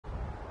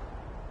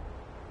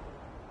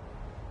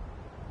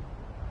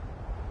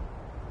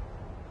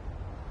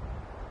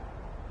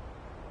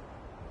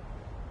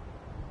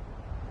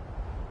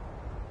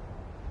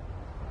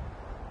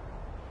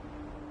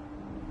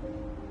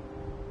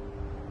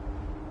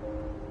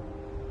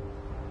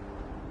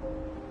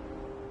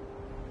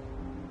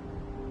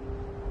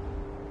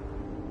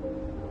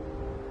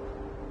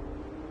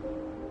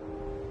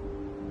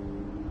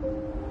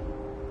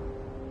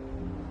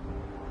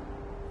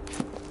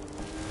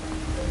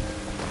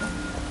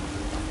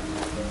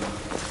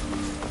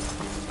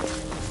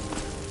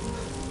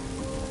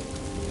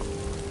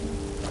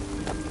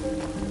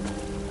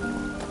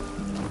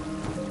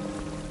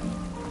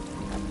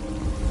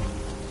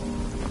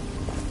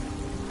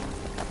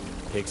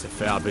Takes a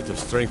fair bit of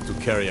strength to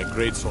carry a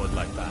greatsword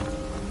like that.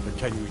 But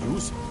can you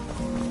use it?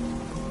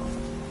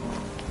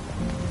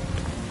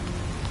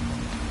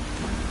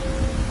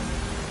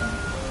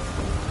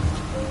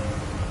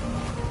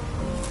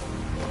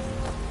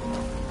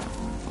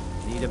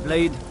 Need a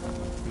blade?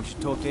 You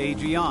should talk to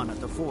Adrian at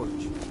the forge.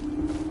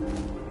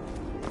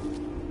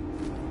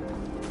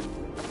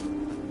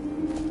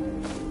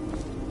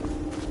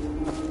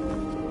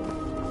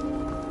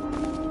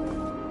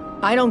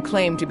 I don't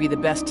claim to be the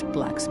best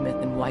blacksmith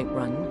in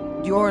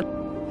Whiterun. You're...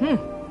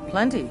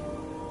 plenty.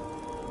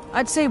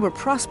 I'd say we're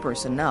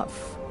prosperous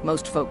enough.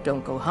 Most folk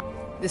don't go hungry.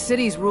 The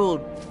city's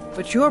ruled,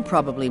 but you're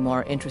probably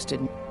more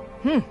interested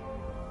in...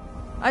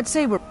 I'd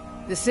say we're...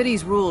 The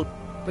city's ruled,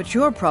 but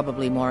you're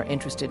probably more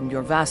interested in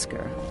your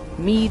Vasker,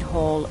 Mead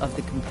Hall of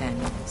the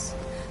Companions.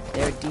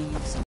 Their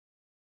deeds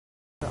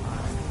are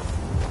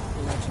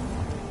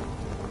legendary.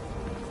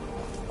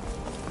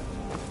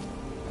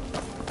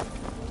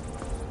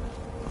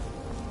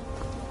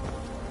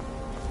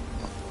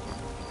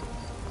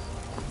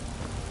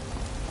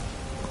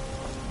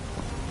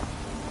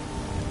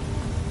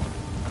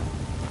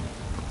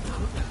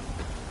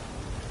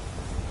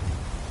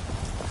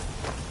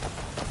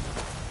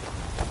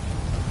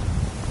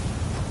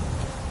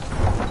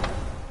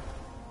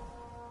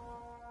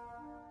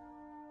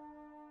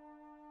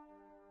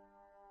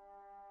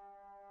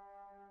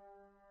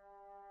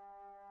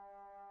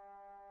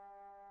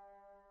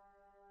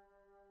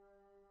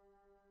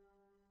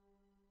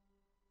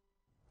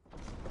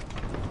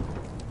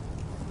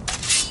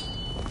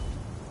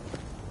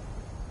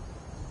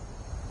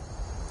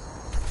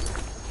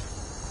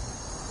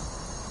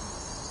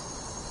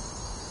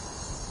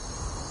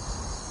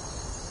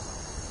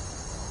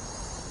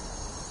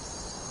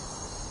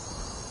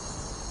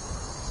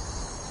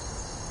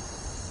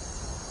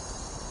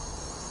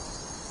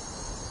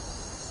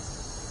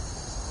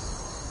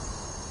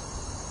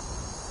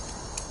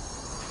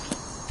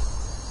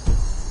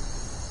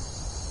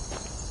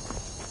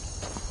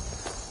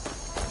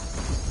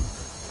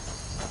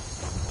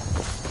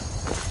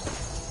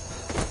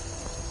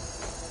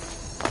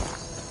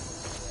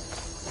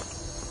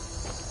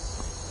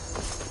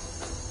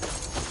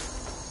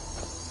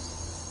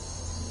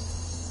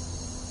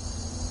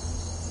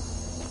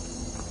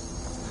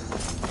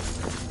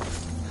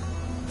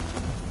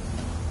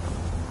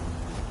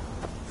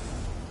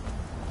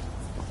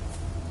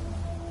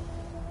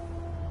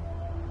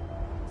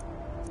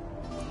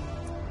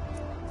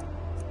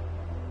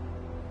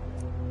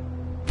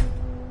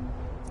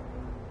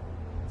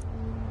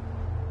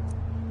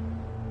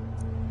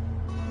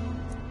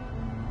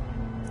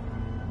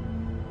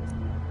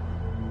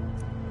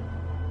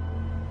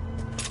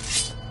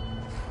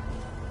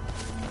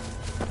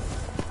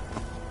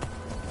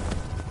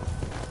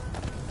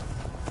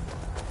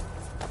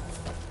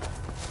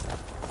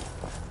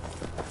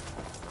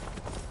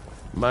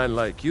 Man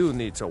like you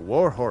needs a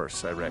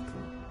warhorse, I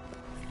reckon.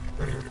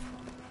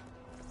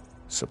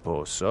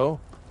 Suppose so.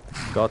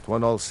 Got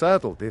one all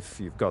saddled if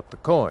you've got the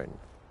coin.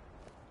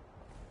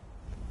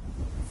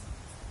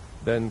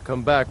 Then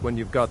come back when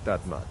you've got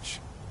that much.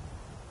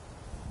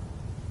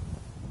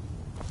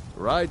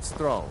 Ride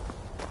strong.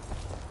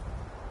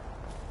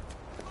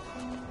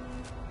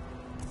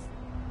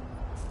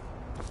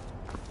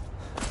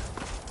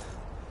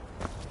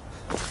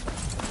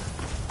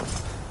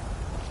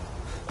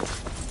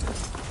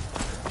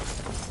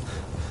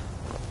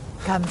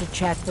 Come to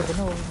chat with an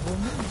old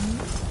woman?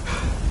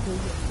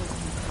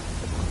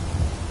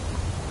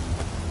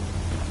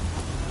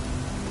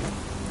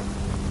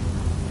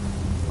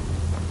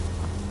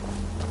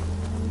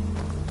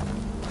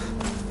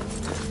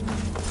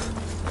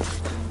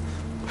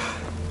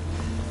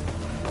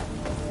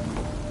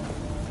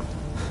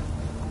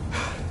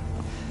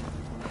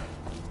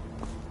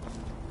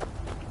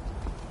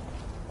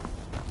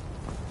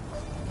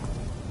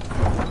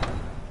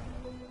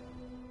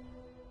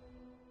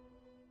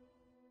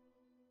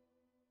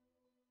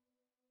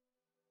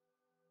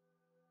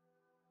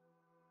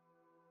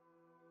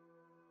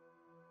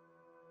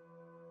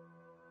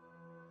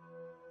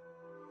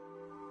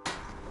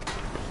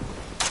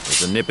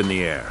 There's a nip in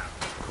the air.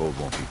 Cold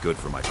won't be good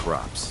for my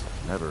crops.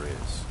 Never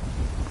is.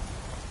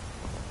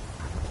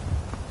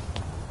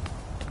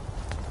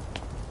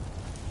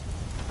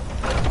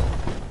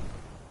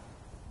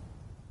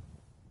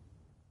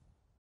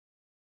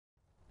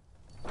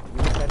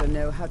 You better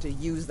know how to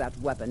use that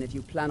weapon if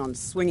you plan on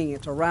swinging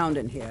it around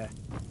in here.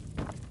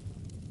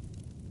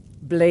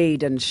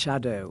 Blade and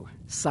shadow,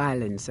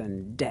 silence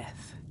and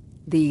death.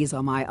 These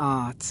are my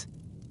arts.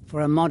 For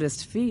a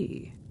modest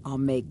fee, I'll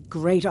make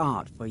great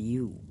art for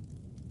you.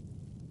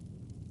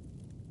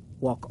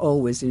 Walk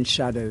always in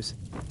shadows,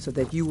 so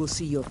that you will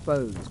see your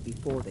foes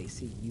before they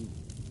see you.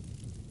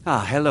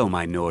 Ah, hello,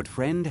 my Nord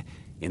friend.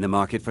 In the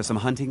market for some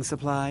hunting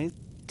supplies?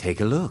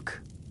 Take a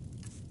look.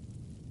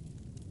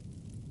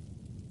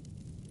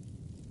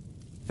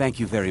 Thank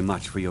you very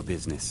much for your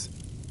business.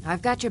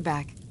 I've got your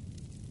back.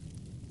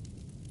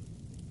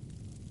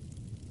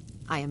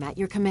 I am at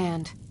your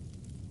command.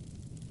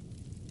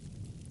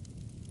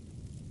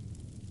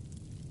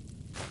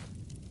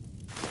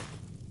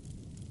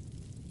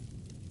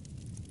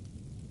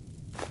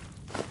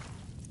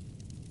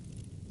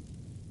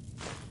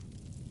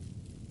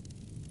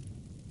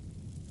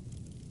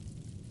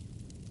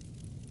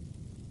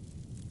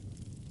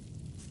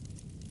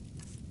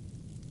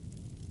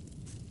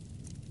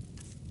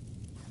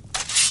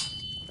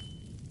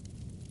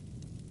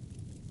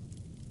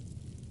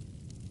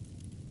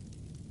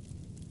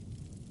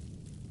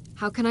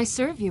 How can I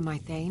serve you, my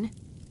Thane?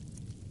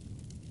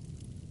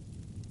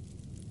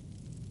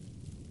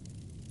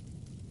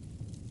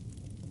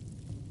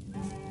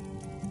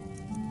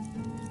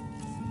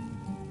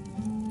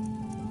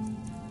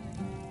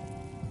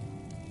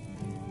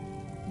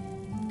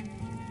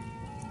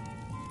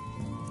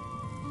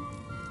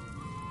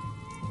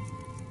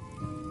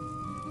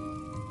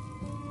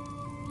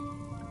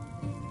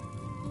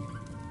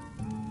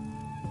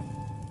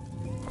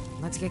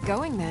 Let's get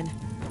going then.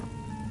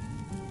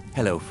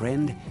 Hello,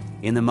 friend.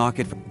 In the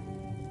market for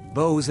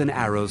bows and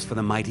arrows for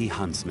the mighty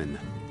huntsman.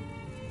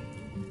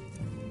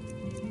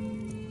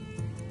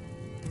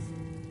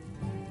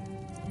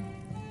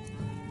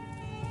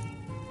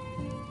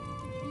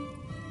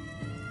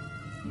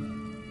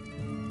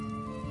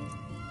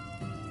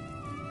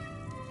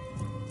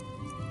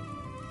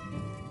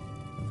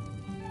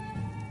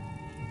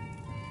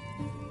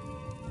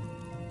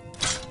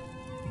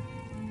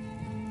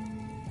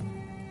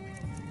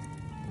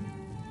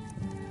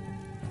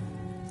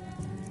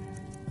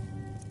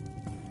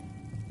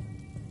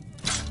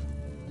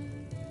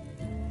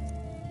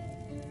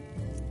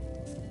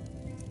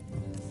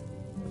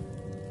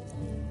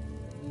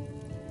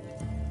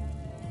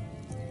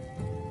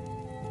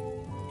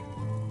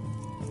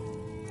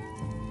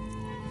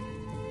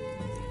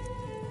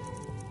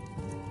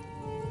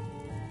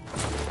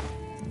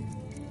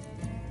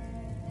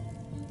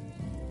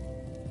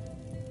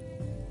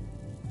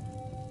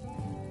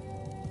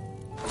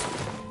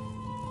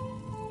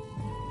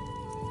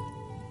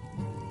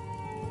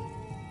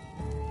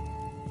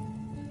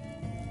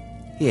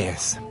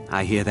 Yes,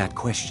 I hear that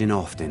question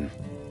often.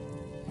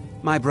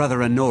 My brother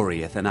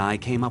Honoriath and I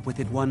came up with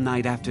it one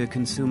night after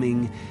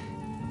consuming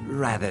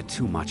rather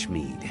too much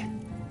mead.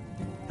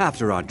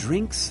 After our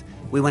drinks,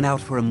 we went out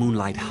for a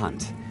moonlight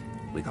hunt.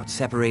 We got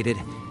separated,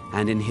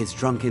 and in his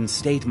drunken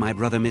state, my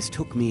brother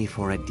mistook me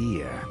for a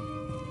deer.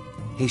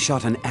 He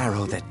shot an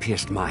arrow that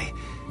pierced my,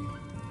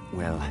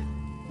 well,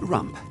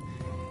 rump.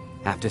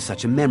 After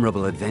such a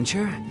memorable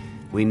adventure,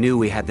 we knew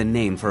we had the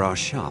name for our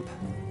shop.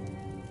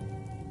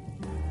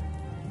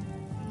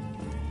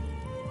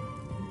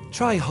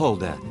 Try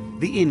Hulda,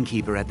 the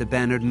innkeeper at the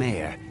Bannered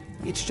Mare.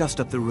 It's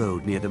just up the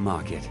road near the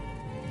market.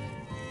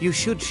 You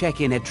should check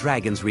in at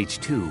Dragon's Reach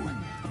too.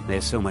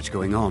 There's so much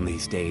going on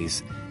these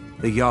days.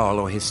 The Jarl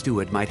or his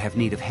steward might have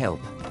need of help.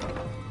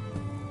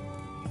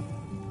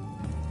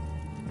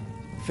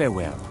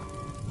 Farewell.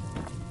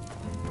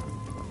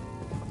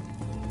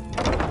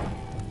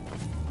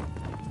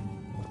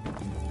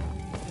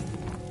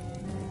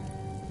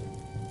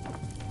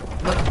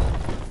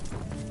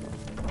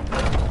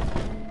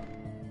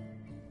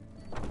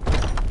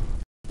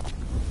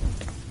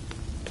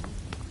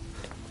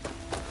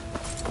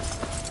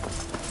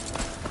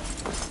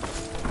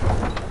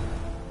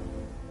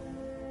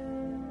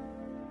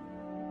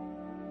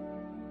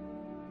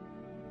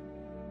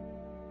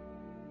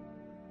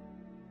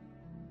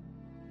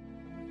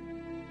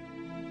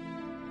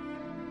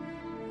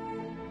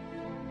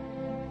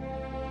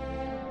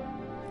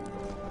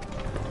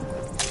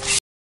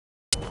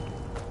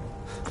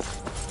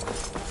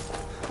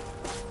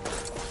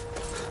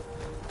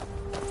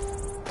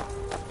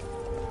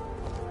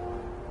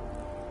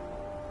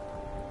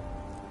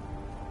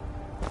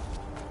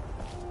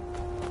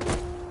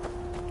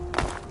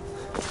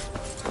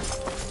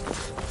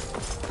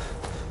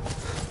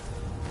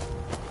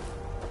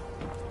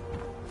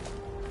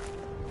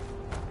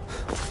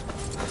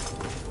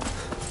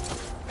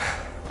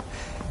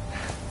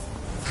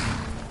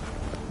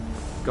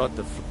 Got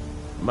the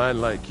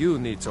man like you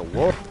needs a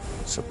war.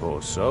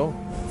 Suppose so.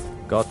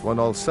 Got one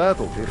all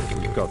saddled if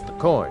you've got the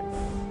coin.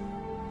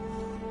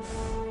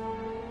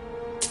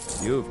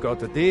 You've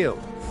got a deal.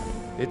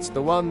 It's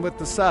the one with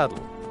the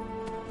saddle.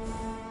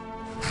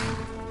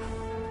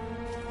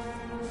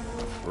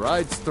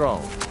 Ride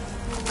strong.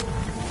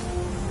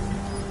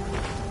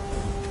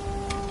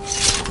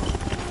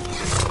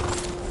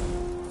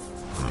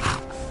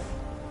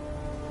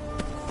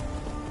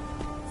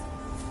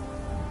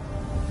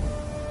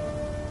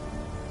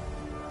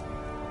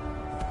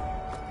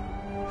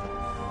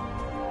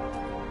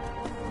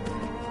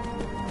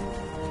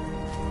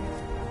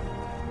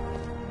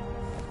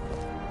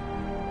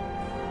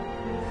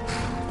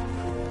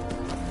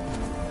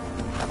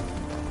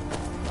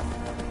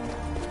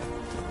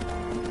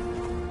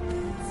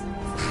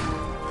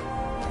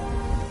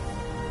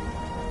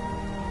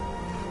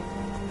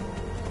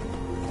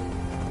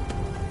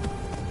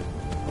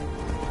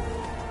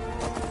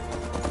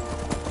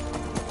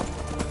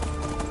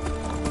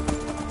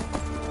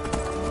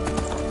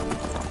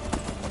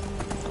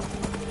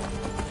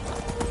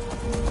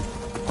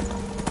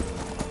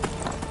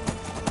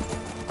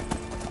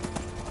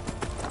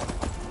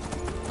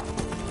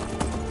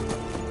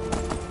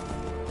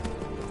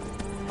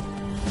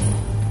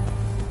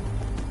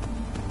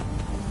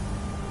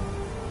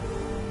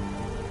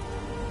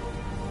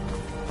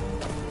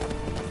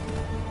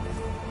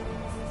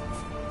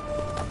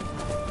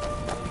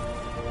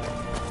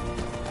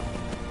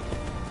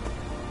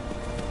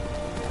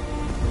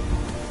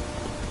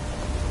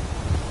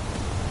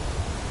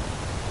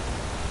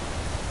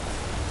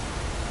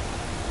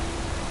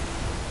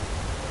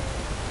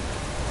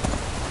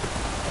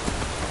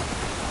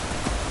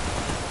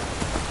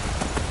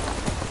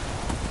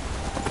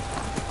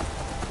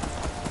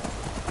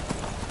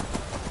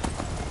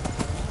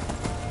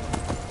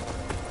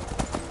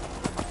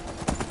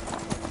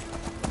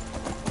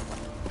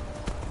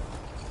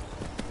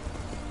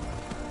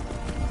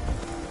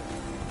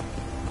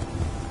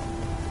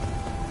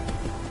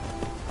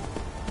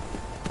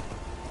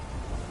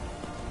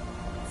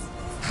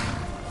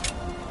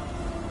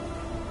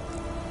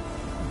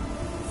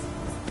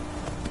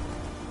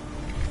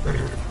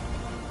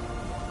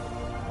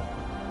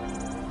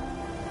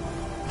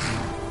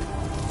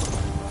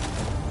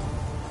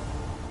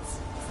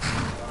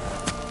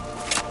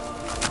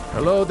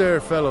 Hello there,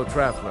 fellow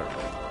traveler.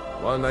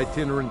 One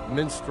itinerant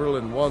minstrel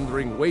and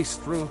wandering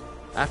wastrel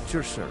at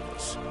your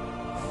service.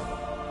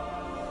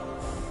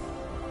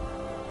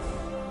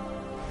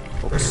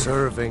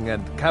 Observing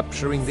and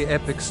capturing the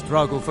epic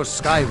struggle for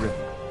Skyrim,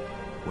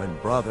 when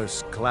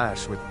brothers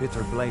clash with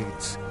bitter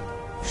blades,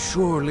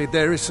 surely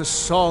there is a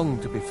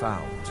song to be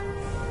found.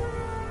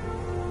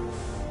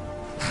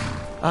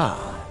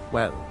 Ah,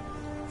 well,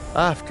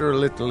 after a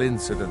little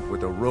incident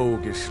with a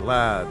roguish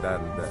lad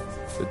and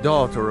the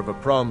daughter of a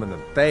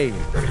prominent thane,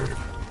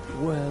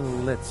 well,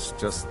 let's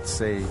just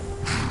say,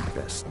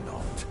 best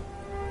not.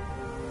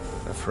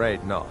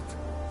 Afraid not.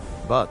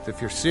 But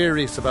if you're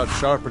serious about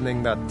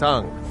sharpening that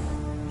tongue,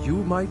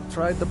 you might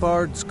try the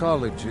Bard's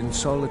College in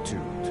Solitude.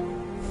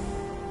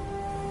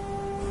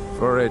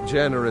 For a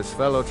generous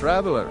fellow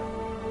traveler.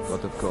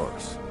 But of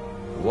course,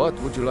 what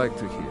would you like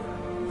to hear?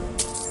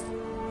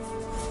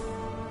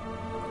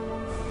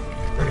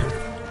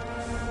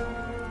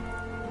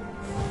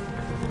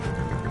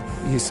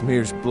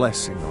 Ysmir's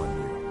blessing on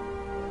you.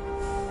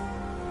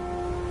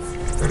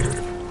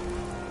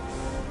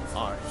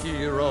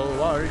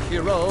 Our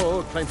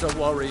hero claims a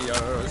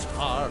warrior's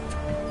heart.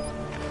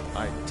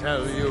 I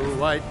tell you,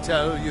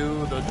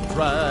 the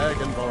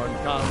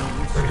Dragonborn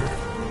comes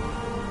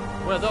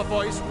with a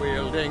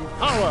voice-wielding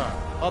power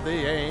of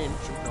the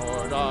ancient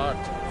Nord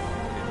art.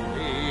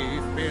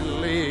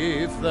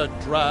 Believe, the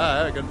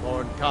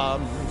Dragonborn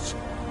comes.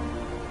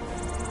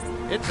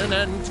 It's an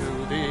end to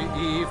the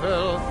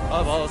evil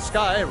of all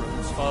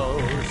Skyrim's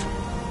foes.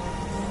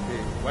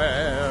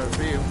 Beware,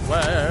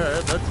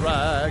 the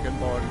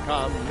Dragonborn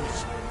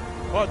comes.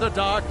 For the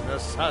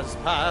darkness has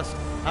passed,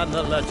 and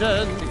the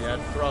legend yet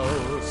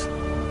grows.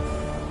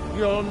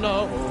 You'll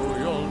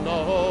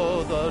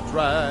know the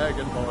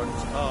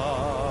Dragonborn's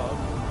come.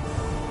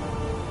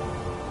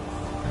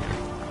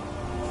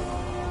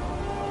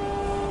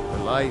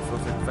 The life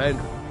of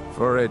adventure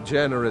for a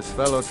generous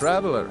fellow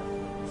traveler.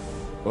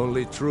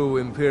 Only true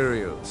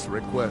Imperials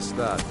request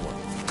that one.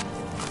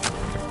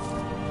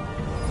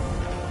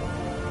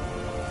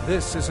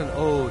 This is an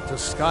ode to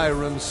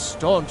Skyrim's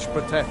staunch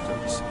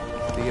protectors,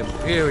 the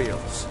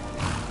Imperials.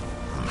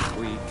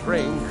 We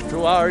drink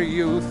to our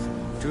youth,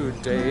 to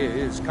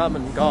days come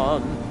and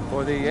gone,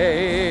 for the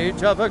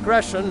age of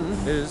aggression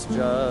is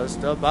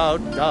just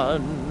about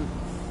done.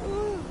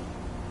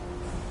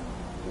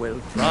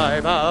 We'll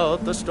drive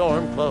out the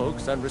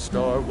Stormcloaks and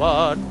restore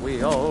what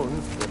we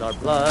own. With our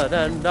blood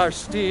and our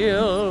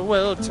steel,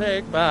 we'll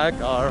take back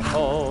our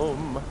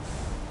home.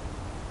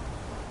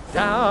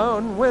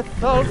 Down with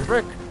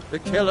Ulfric, the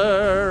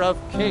killer of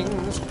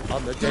kings.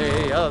 On the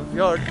day of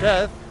your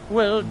death,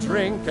 we'll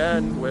drink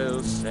and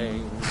we'll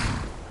sing.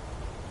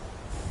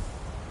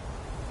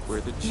 We're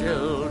the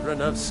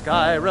children of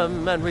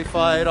Skyrim, and we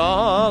fight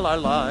all our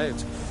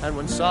lives. And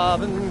when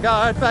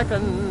Sovngarde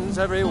beckons,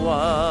 every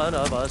one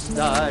of us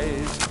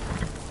dies.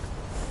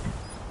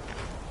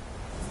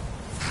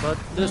 But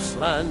this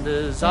land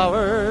is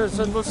ours,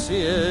 and we'll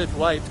see it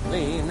wiped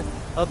clean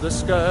of the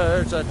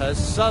scourge that has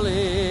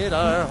sullied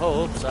our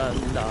hopes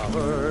and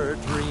our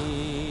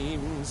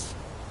dreams.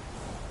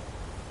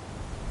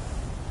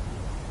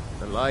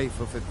 The life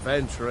of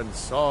adventure and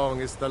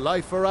song is the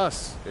life for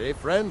us, eh,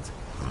 friend?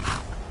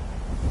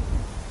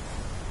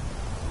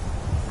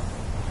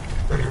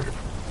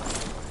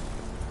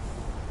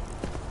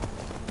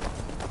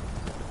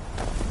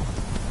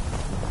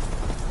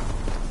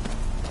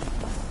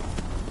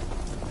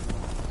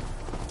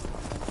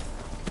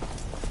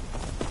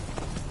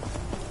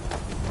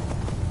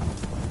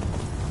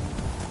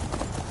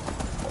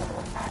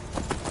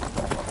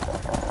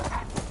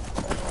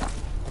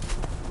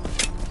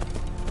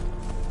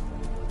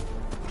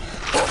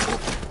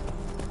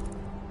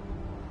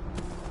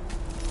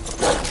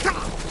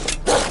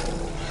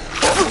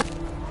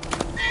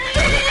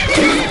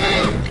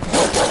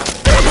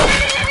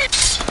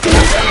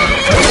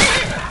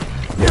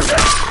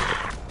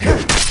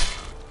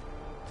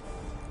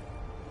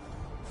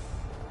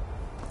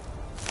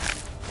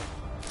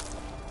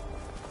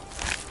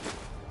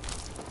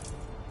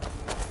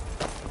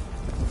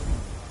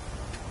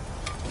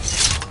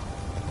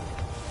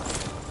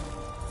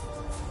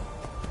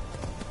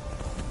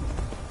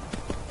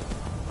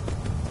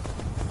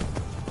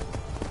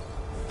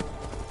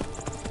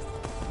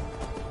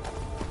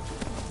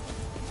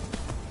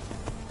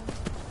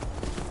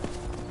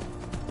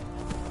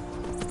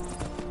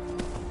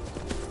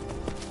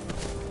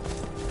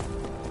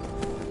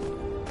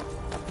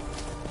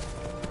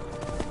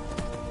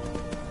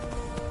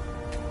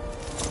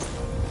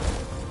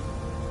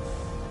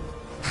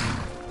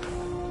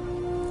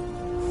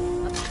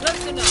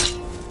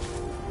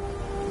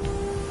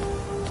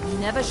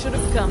 Never should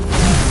have come.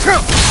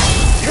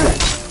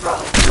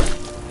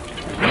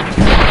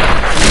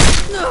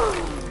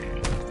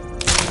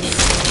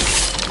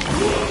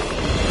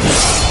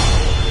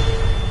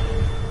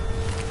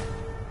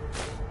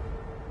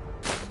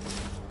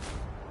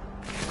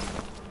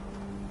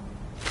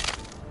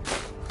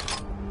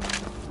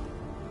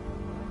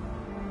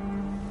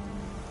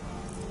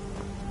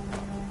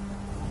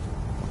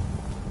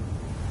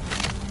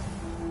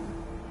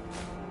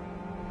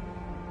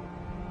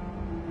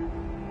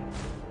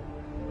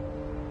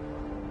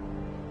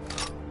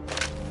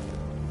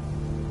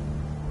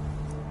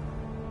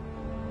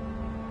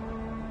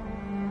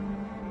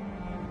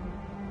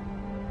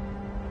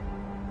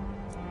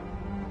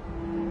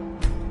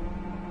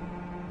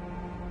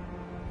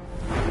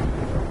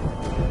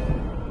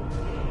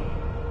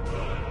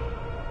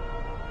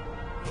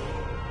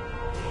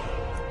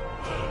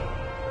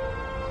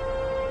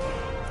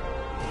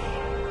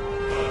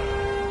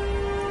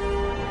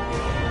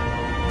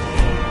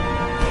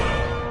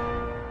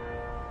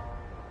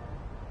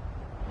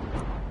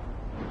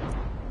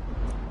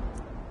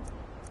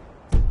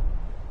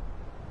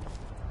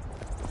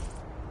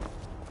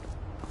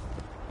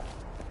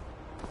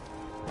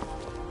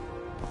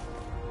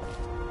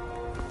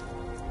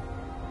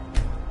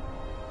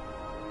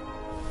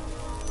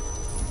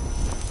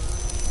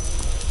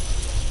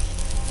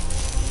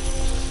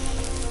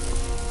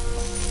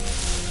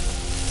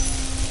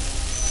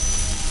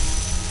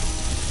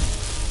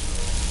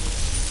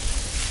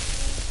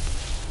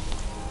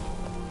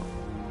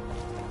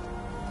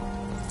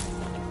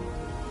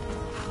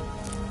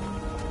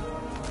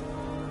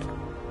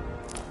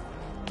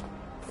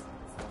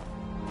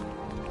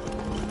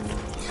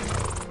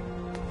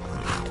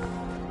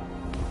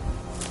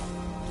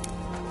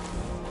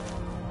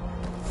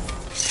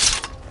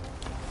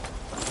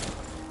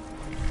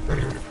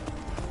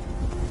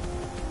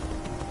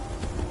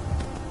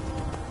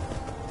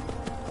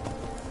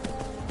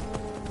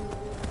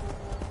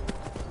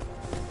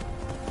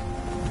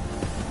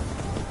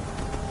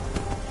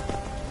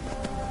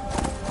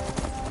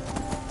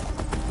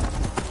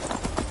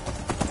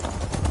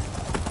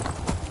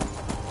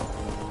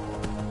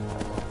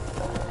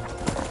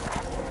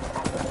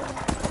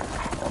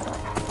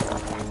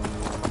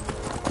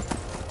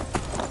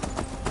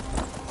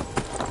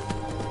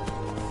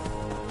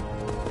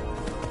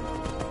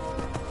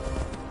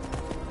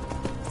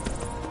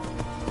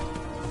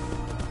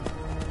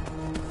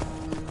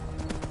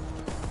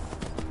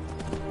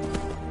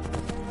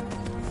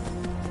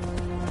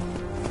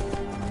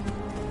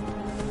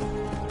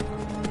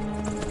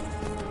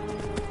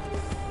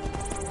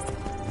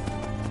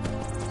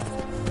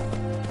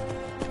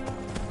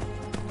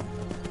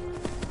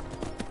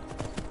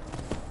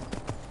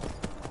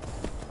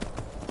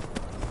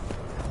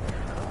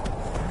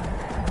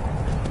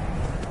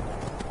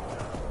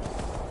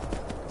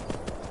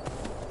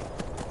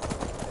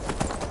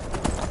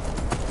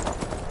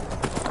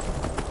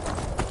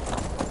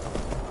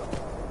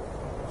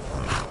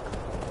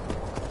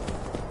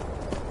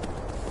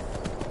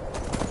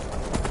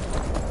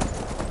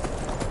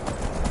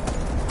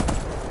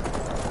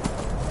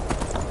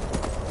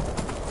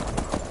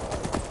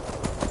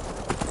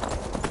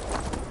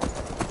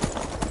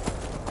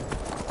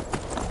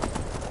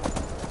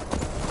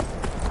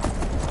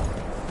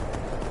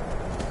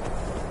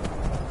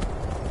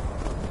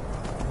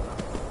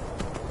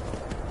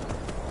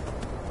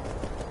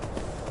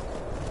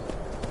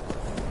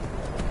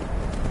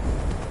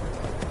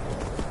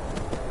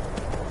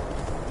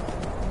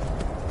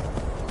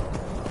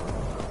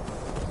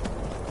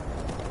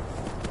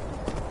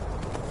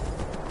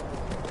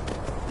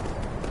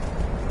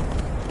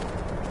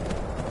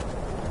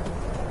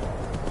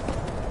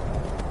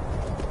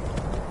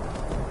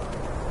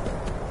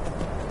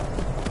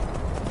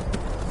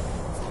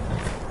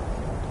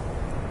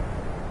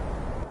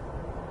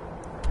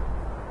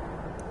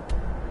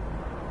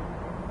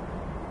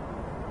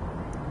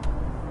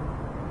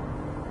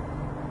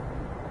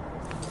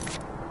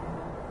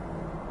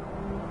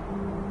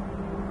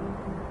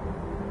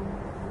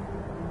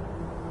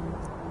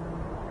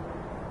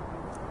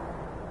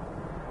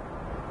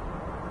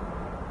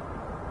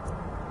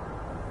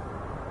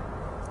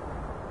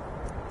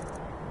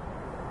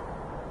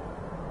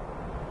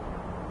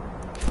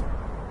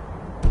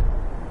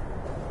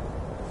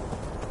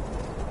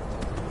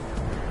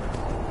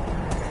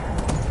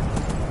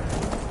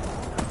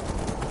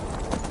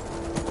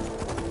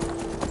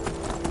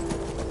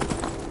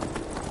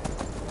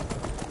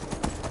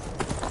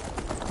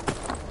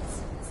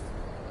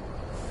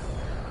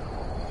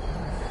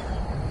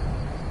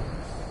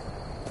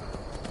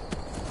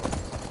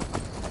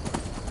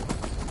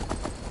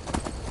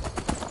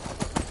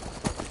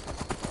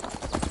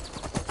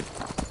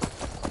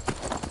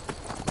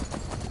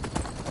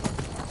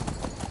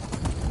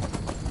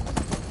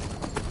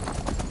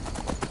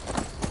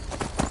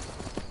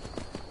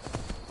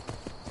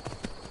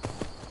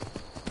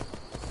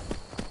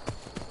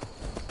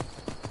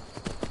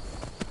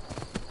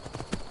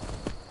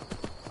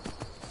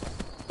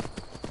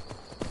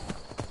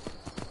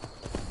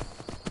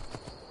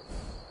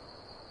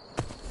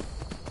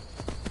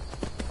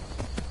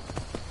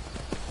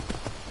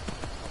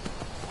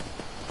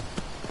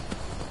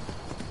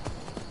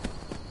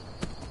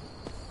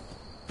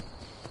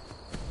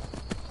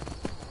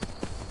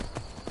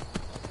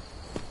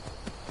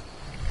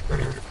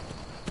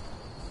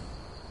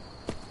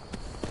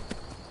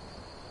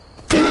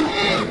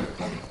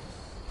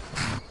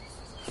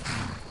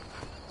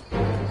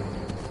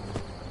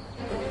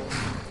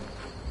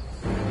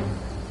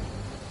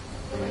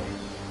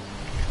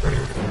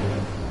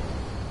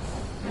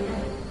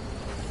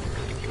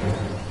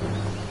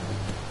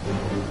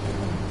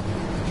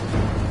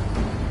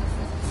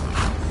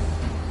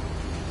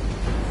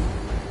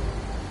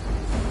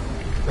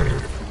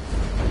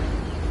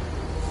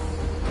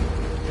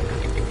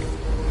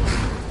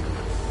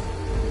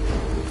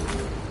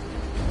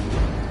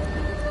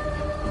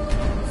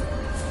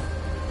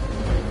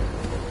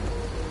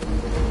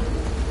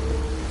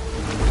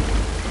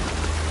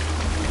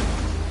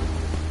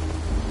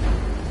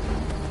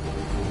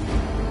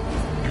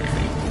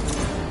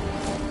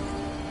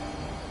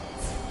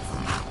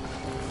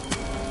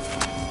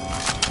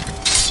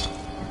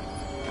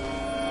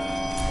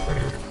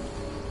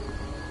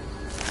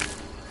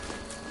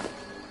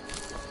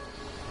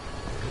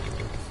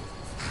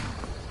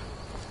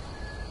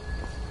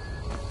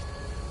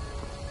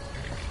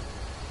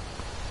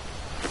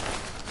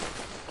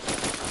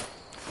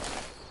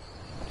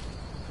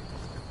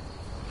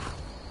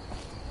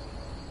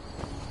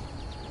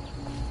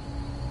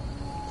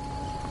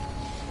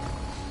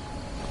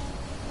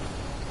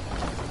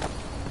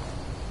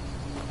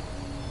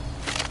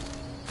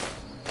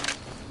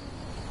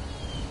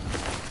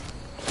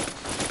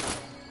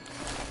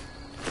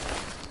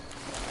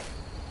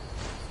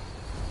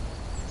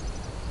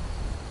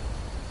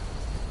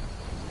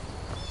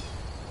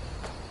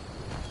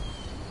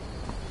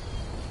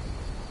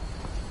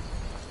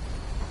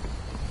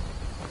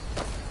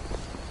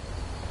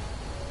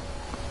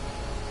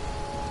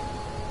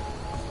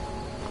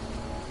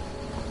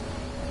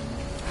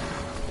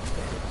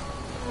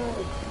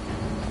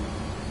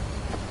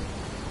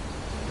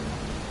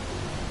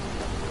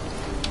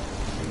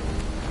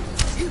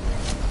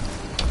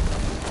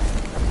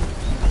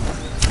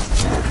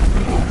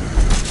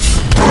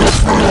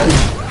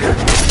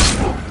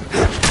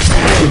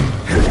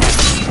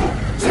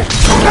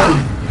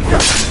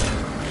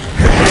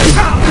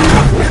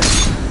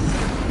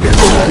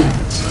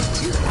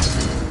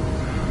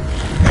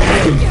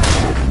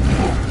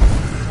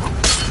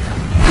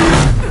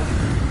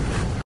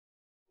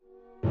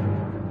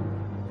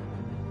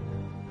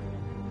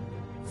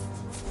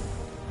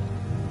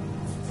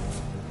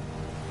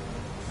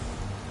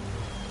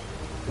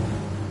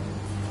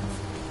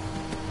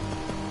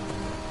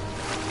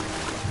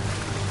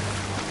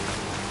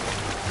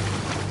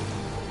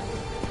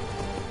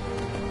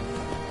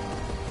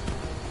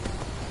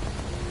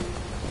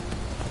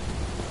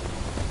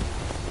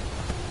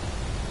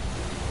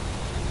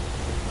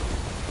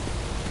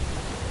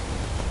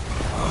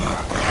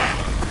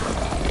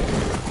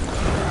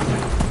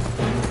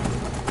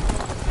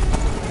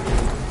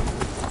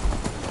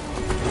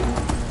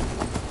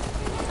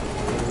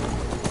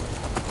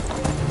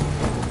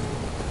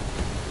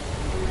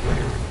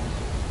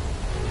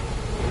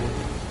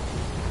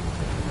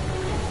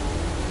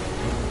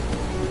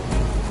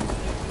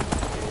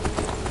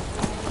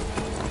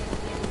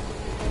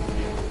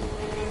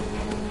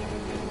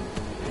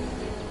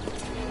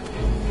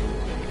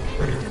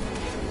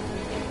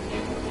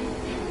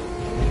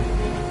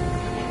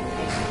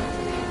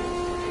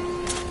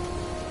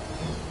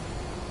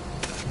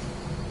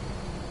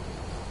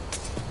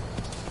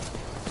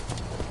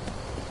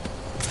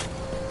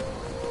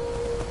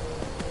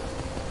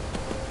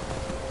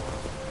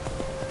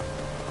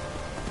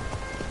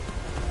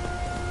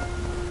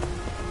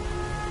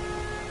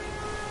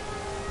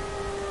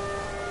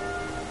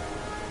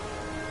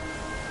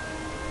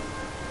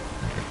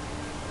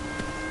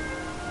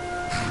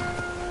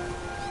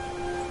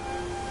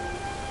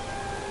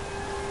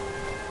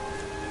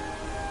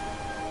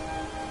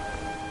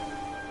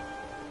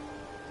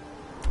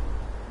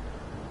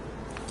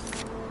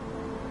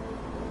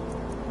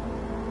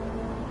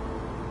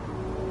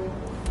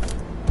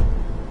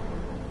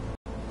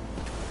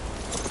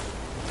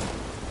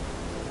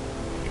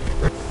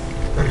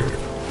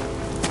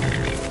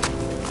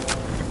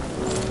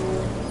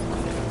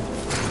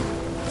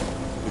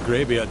 The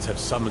Greybeards have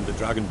summoned the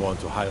Dragonborn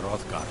to High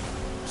Hrothgar.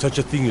 Such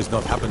a thing has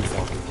not happened for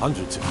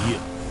hundreds of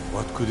years.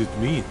 What could it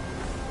mean?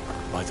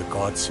 By the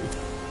gods, you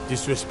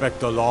disrespect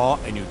the law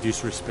and you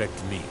disrespect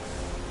me.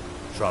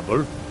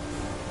 Trouble?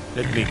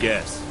 Let me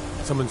guess.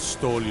 Someone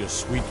stole your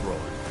sweet roll.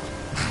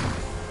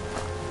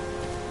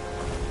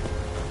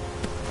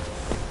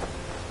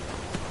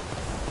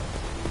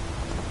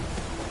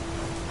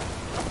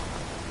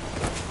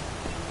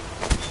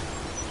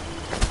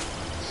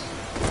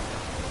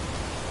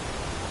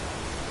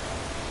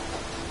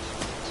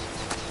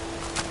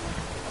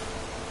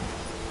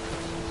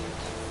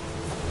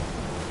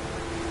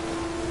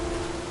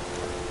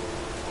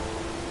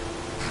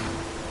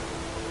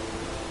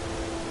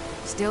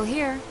 Still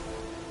here.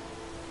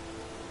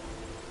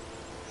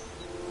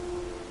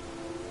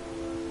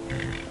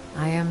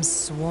 I am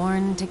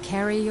sworn to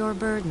carry your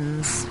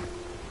burdens.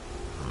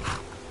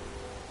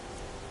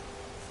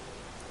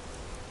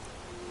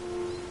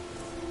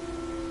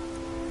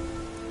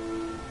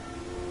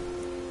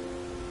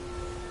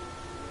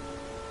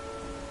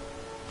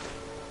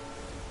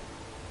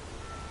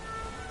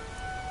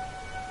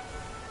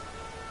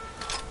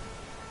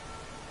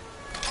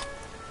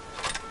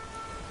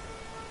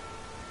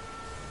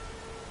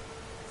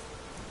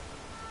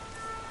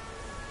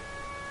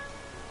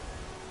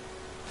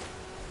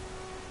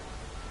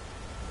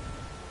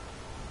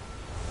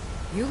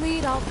 You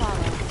lead, I'll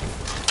follow.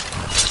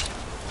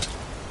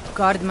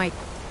 Guard my...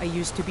 I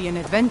used to be an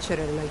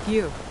adventurer like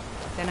you.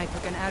 Then I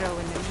took an arrow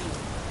in the knee.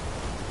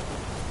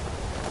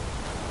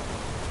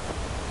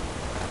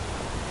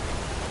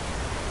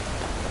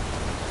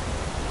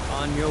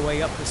 On your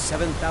way up the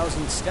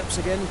 7,000 steps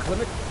again,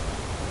 Clement?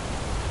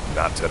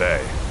 Not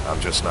today.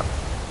 I'm just not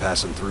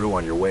passing through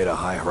on your way to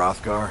High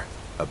Hrothgar.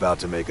 About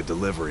to make a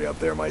delivery up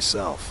there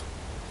myself.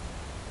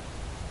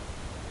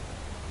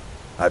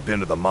 I've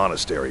been to the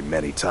monastery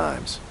many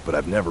times, but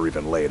I've never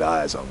even laid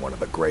eyes on one of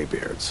the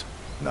Greybeards.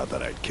 Not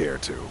that I'd care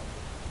to.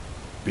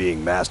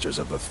 Being masters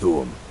of the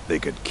Thu'um, they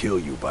could kill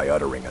you by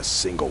uttering a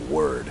single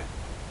word.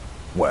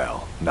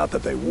 Well, not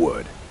that they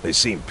would. They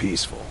seem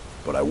peaceful,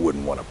 but I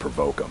wouldn't want to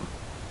provoke them.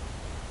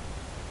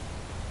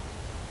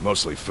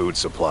 Mostly food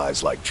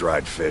supplies like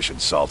dried fish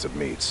and salted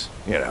meats.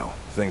 You know,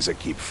 things that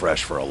keep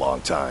fresh for a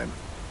long time.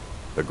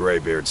 The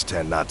Greybeards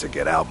tend not to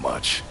get out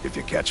much, if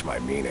you catch my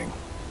meaning.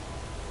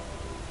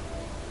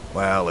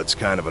 Well, it's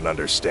kind of an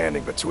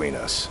understanding between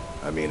us.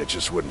 I mean, it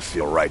just wouldn't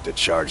feel right to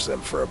charge them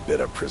for a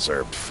bit of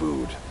preserved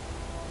food.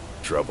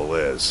 Trouble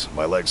is,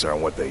 my legs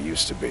aren't what they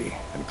used to be,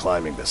 and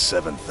climbing the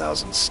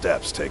 7,000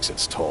 steps takes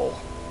its toll.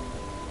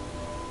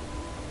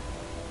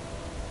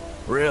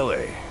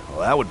 Really?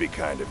 Well, that would be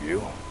kind of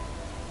you.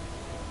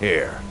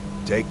 Here,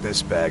 take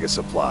this bag of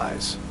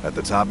supplies. At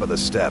the top of the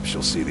steps,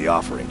 you'll see the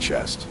offering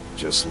chest.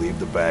 Just leave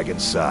the bag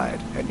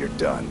inside, and you're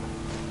done.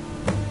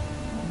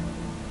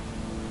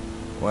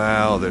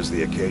 Well, there's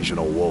the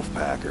occasional wolf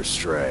pack or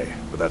stray,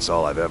 but that's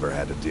all I've ever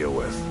had to deal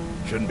with.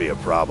 Shouldn't be a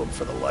problem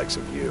for the likes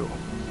of you.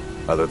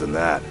 Other than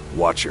that,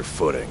 watch your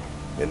footing.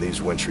 In these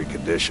wintry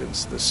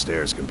conditions, the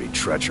stairs can be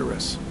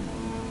treacherous.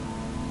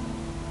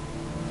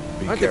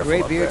 Aren't the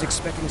Greybeards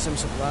expecting some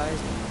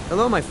supplies?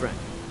 Hello, my friend.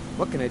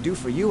 What can I do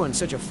for you on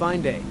such a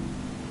fine day?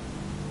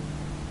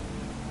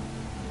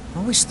 I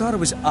always thought it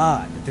was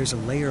odd that there's a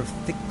layer of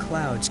thick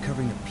clouds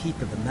covering the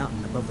peak of the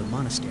mountain above the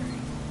monastery.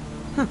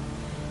 Huh.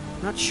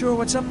 Not sure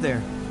what's up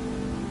there,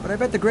 but I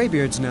bet the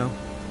Greybeards know.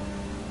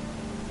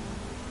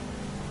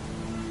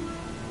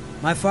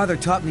 My father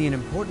taught me an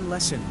important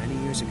lesson many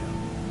years ago.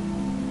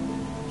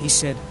 He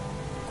said,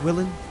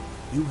 Gwilyn,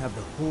 you have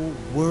the whole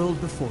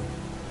world before you.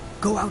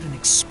 Go out and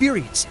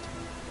experience it.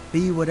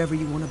 Be whatever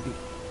you want to be.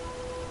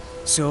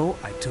 So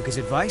I took his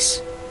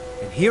advice,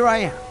 and here I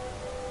am.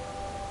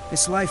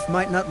 This life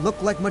might not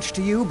look like much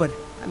to you, but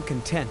I'm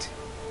content.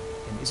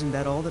 And isn't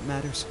that all that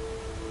matters?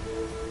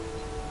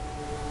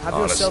 Have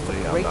yourself a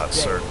great I'm not day.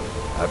 certain.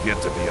 I've yet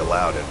to be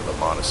allowed into the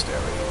monastery.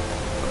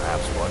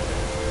 Perhaps one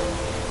day.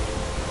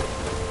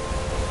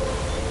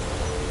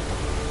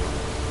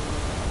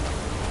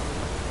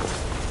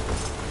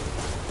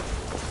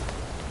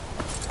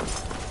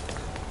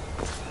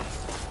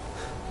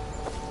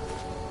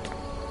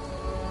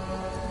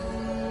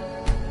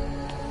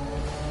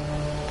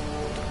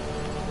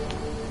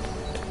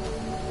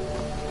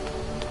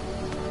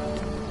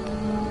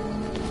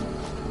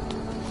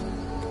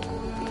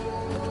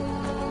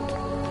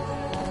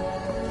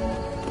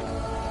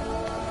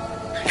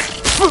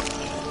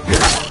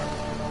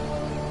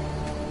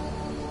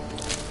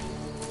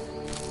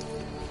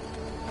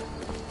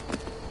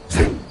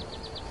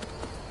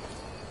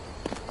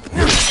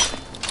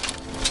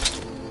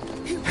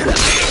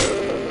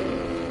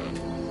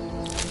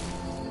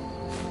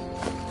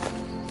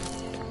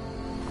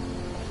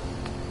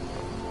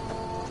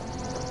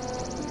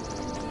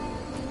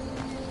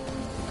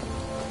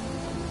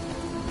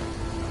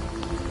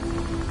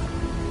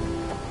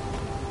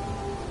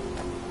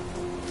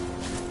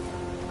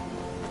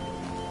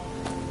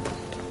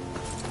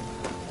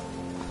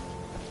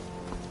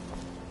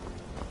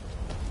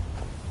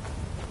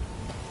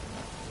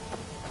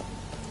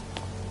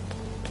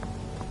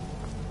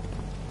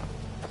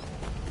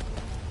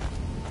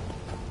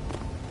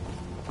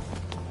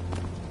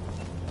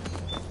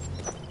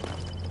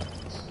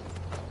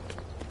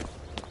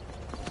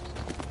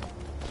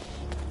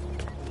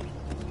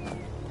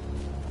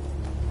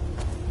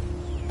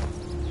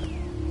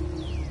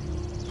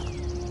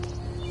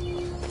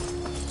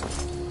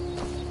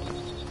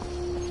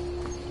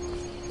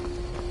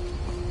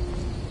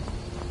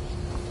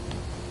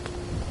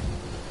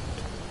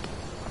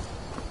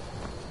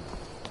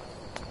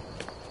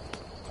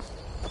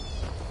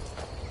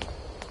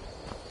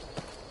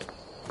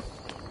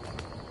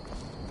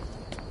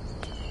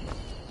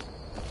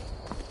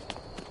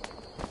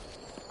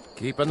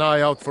 Keep an eye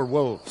out for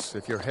wolves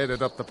if you're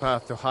headed up the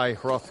path to High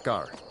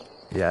Hrothgar.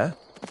 Yeah?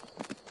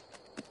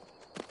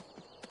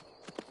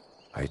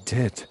 I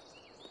did.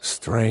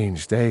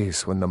 Strange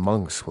days when the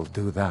monks will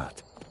do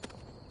that.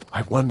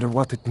 I wonder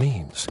what it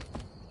means.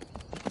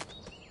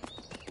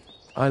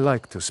 I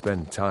like to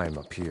spend time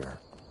up here.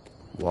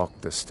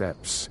 Walk the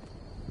steps.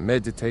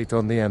 Meditate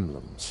on the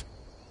emblems.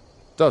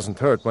 Doesn't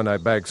hurt when I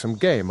bag some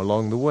game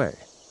along the way.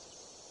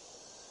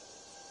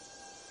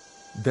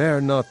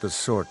 They're not the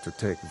sort to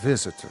take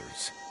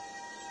visitors.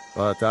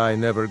 But I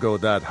never go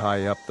that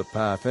high up the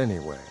path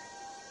anyway.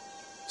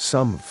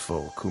 Some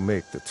folk who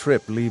make the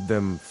trip leave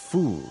them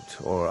food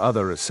or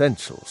other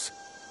essentials,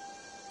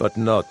 but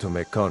not to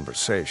make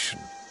conversation.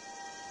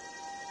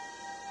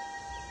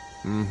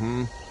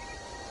 Mm-hmm.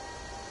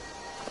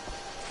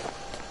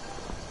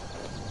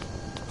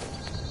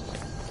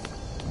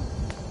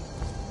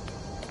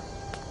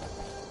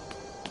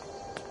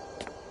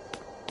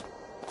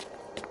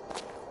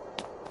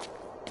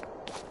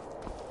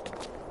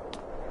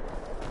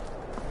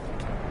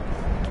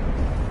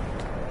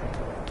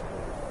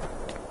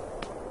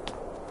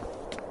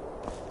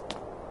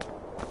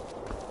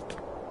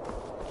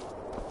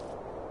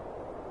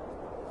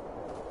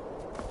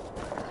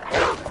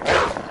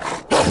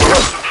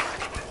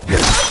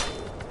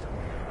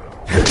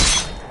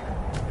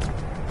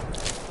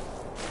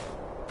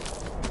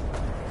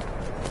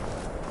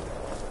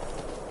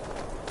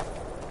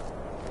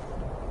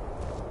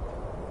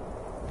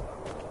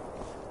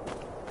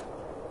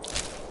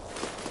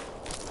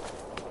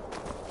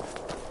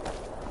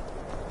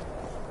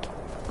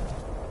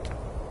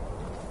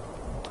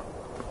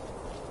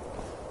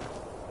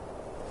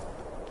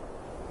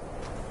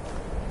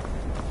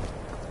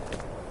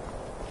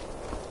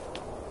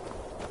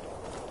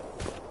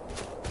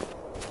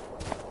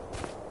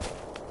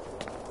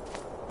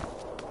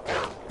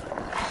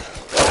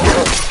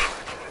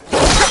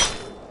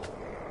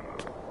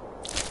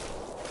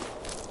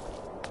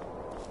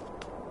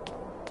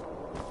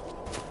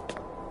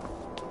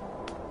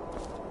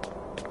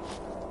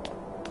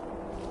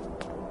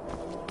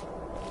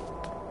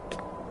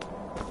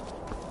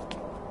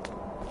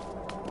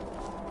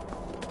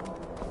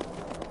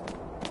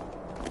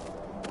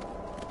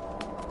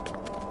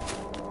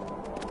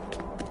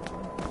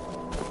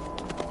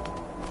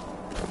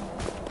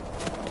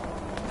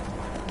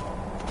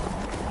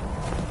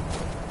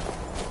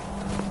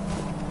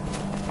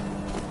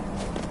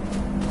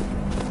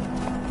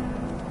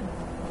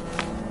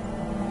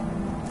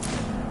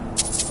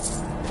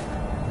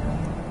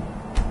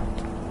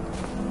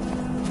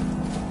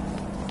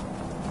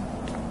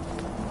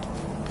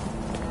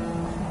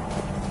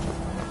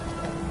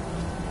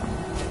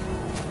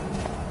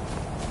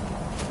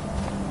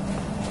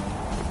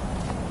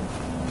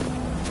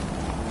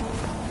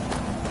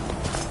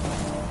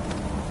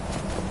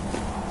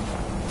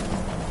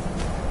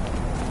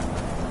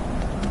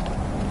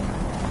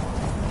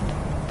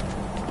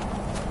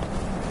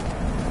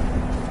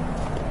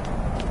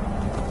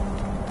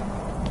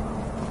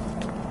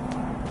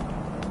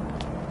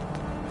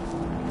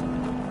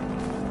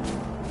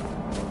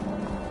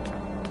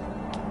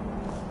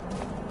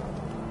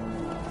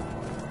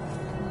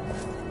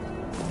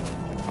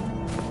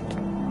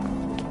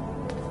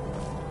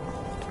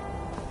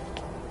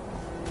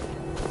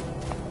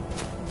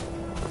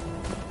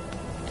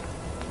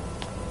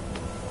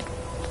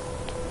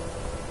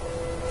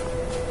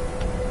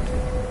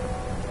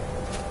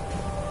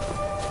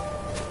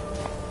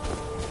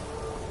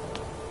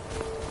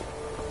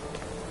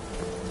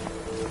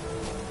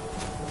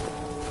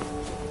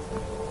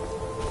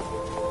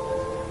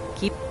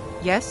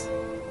 Yes?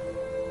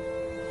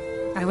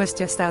 I was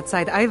just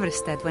outside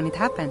Iverstead when it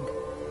happened.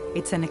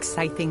 It's an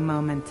exciting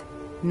moment.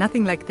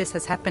 Nothing like this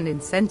has happened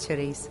in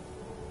centuries.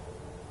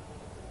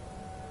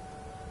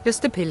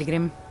 Just a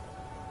pilgrim.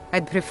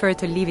 I'd prefer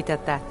to leave it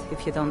at that,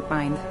 if you don't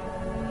mind.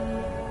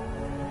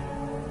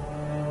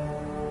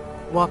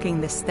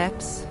 Walking the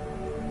steps,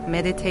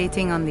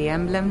 meditating on the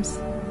emblems.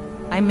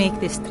 I make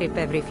this trip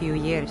every few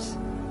years.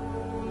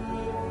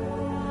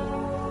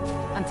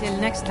 Until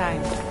next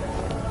time.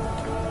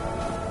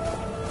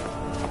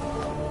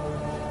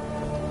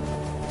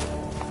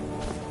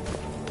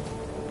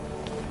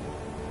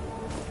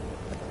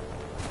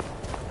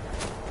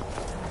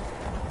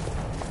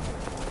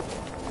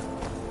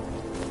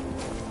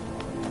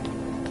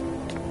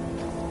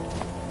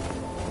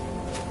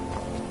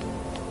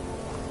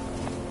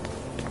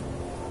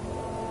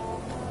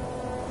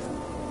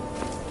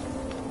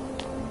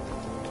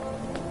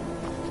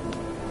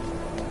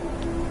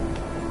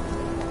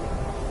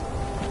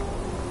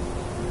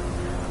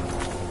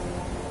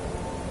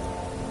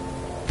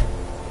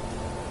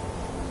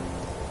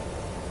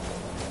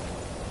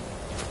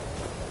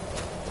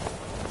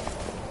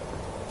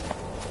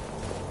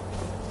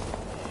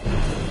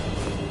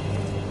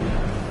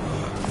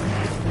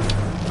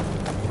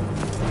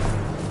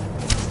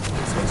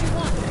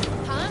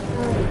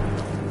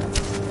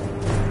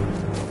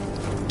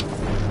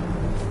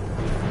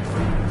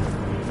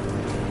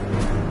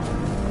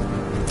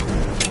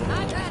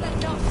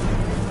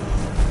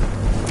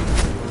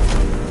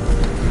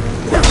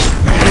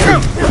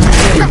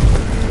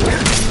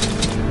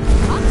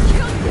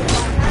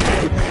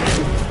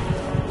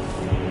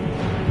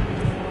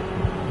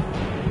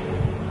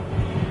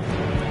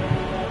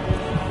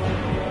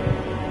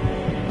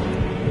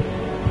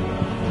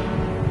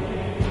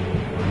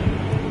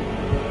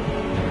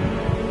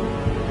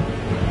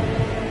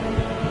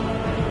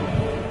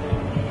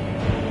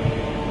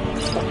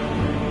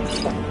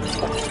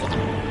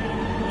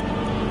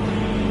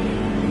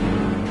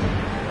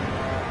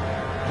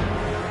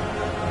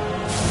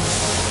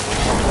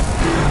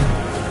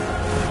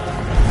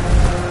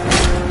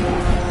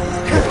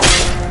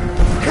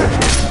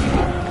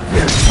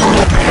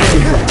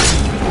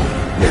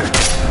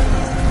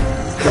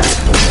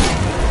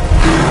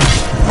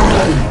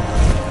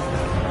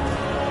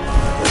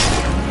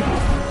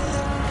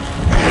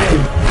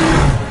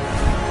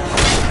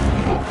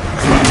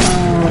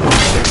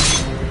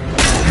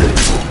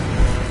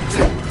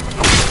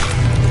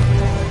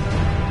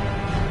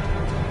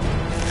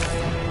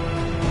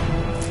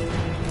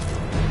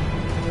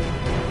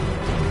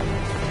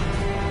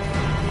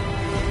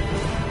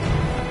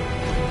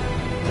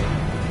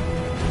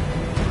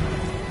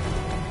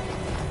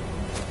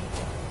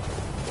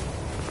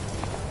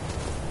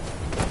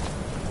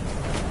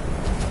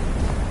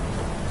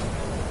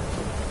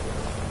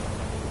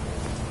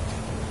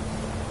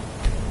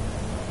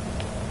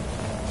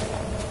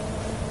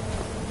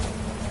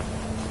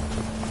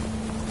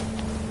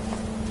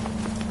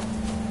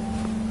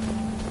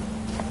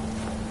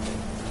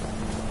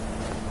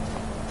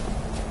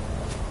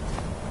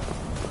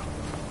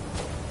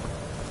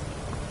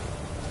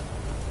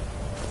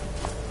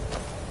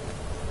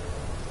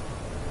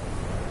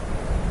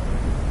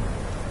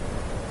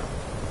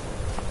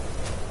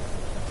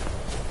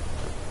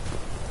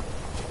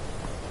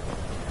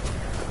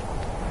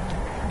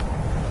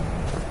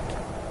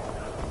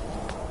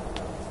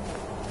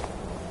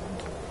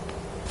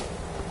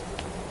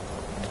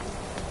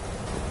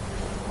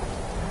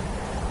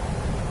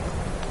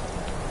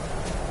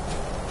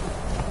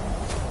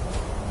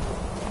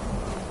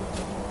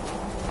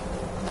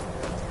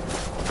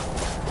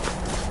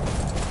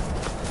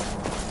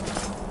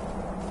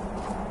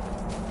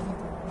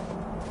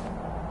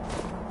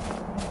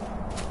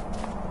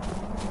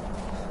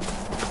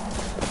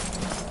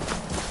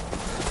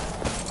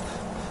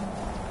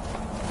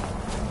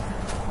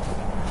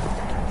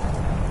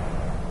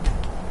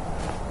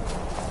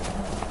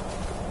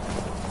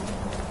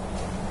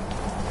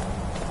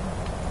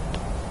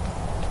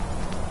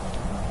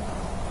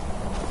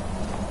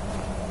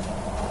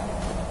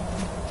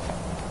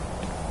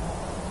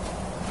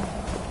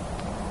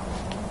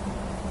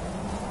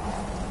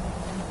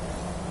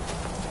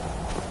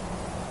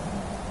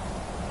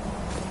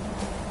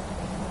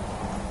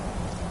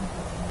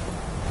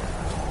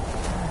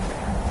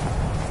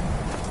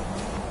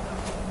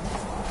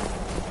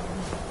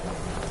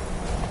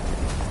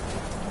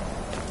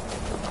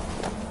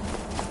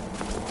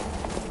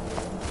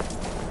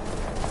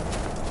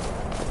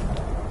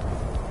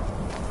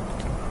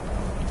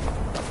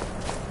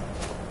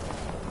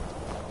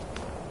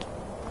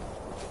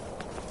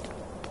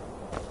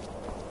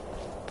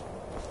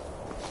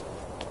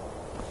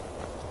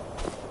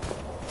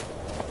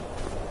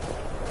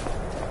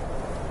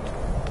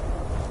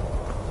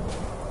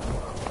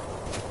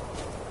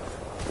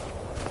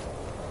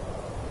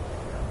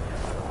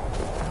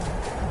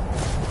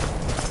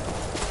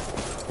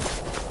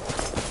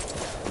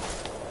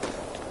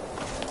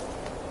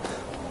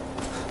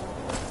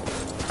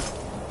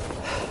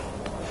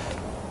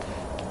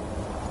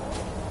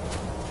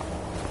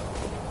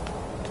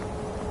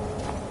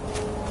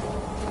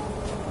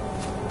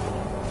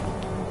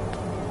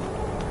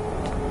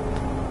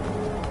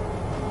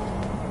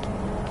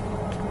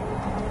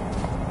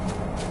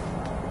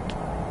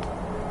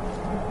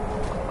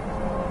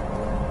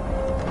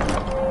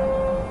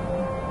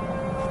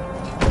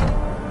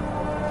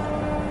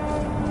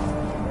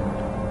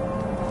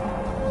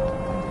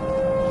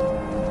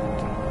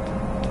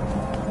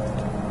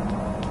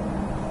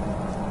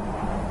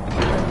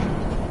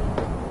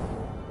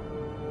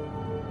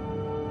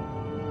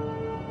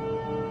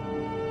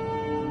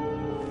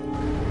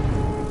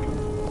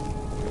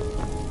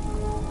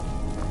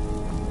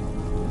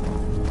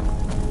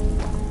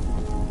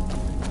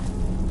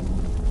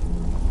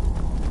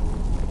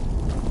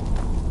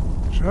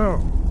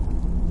 So,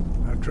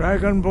 a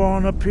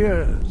Dragonborn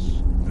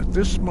appears at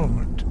this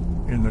moment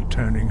in the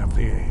turning of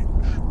the age.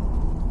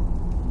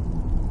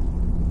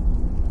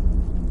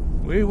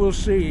 We will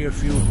see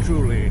if you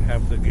truly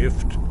have the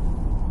gift.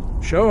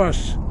 Show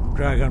us,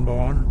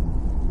 Dragonborn.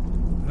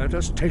 Let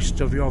us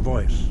taste of your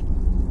voice.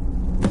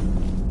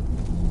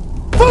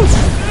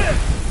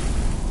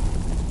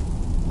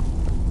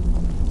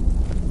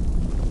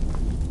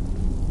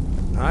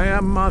 I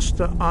am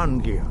Master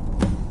Arngeir.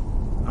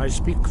 I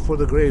speak for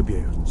the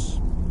Greybeards.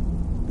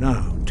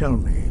 Now, tell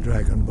me,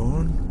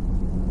 Dragonborn,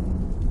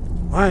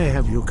 why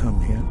have you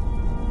come here?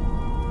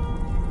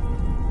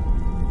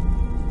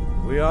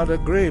 We are the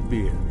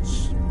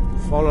Greybeards,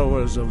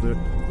 followers of the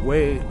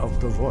Way of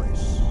the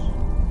Voice.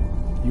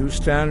 You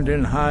stand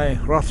in High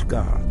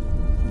Hrothgar,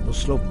 the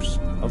slopes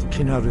of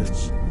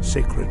Kinnarith's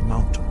sacred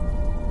mountain.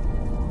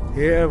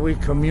 Here we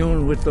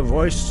commune with the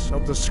voice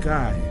of the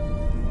sky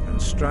and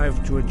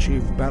strive to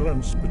achieve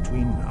balance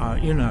between our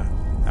inner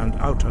and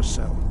outer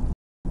self.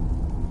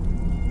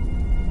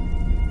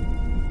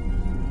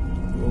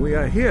 We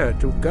are here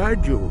to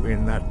guide you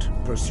in that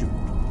pursuit,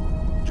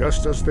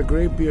 just as the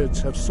Greybeards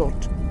have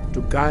sought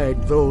to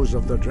guide those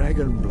of the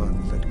dragon blood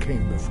that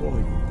came before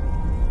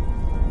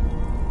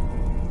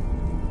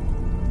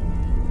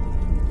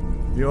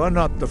you. You are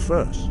not the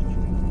first.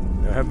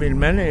 There have been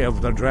many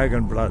of the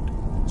dragon blood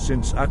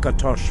since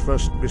Akatosh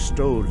first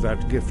bestowed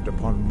that gift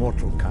upon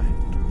mortal kind.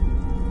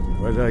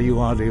 Whether you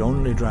are the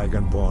only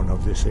dragonborn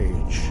of this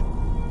age,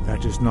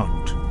 that is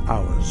not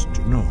ours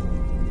to know.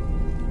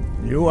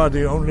 You are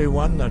the only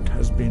one that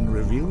has been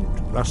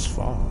revealed thus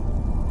far.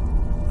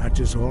 That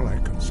is all I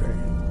can say.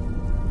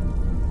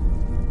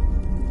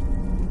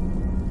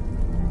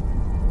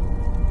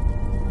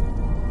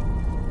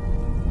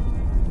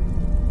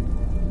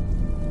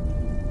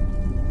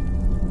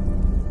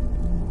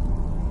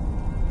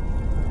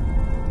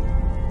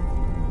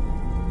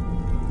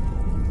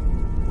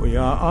 We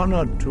are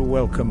honored to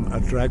welcome a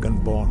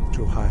Dragonborn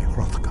to High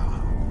Hrothgar.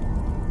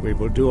 We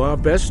will do our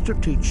best to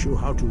teach you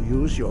how to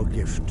use your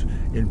gift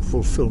in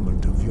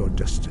fulfillment of your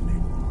destiny.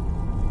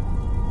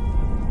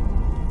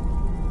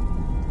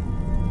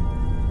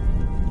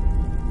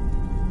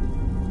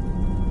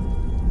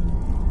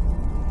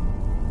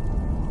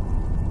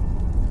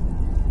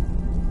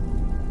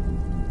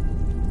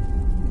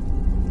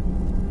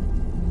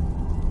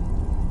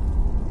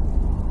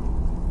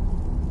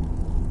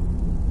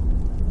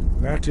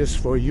 That is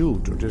for you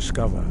to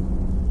discover.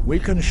 We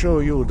can show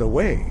you the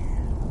way,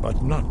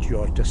 but not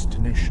your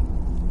destination.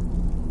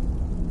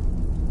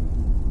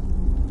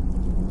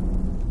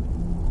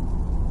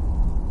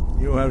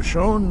 You have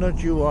shown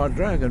that you are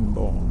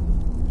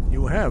Dragonborn.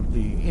 You have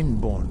the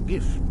inborn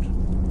gift.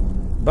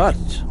 But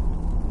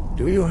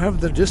do you have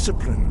the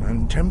discipline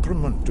and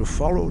temperament to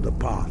follow the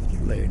path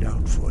laid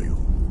out for you?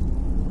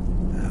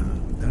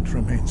 That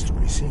remains to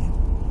be seen.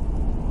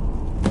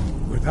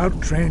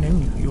 Without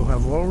training, you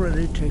have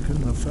already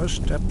taken the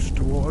first steps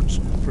towards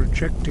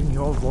projecting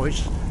your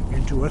voice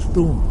into a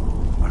thum,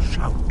 a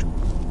shout.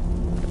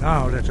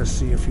 Now let us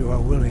see if you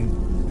are willing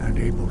and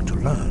able to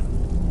learn.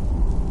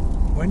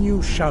 When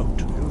you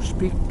shout, you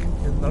speak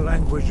in the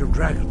language of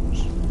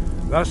dragons.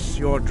 Thus,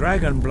 your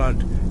dragon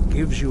blood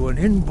gives you an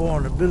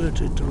inborn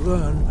ability to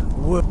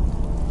learn words.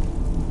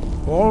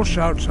 All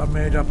shouts are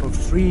made up of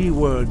 3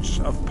 words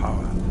of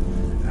power.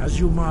 As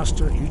you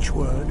master each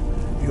word,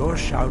 your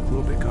shout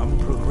will become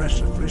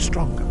progressively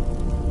stronger.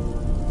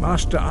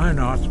 Master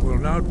Einarth will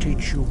now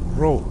teach you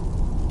Ro,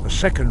 the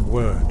second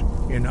word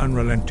in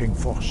Unrelenting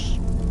Force.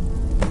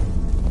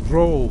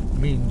 Ro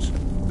means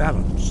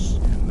balance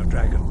in the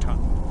dragon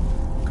tongue.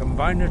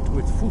 Combine it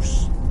with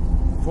Fus,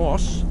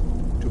 force,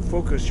 to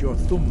focus your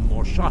thumb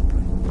more sharply.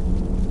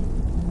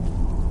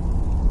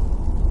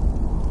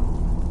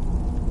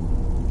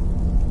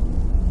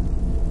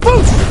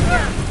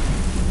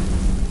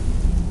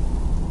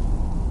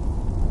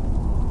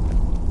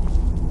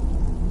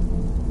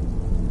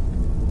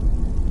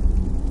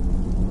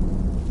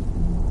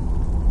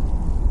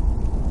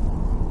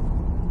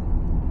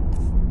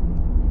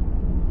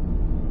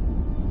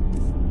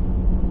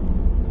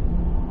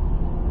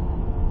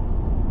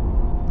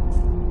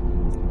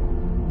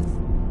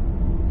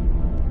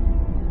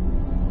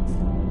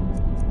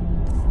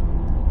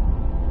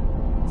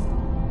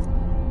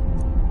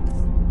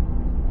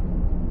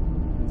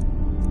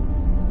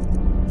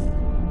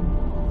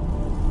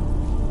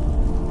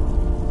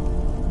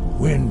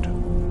 Wind,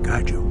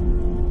 guide you.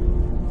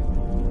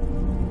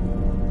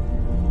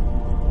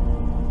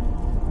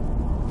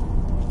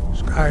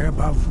 Sky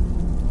above,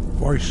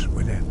 voice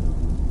within.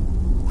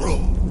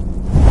 Roll.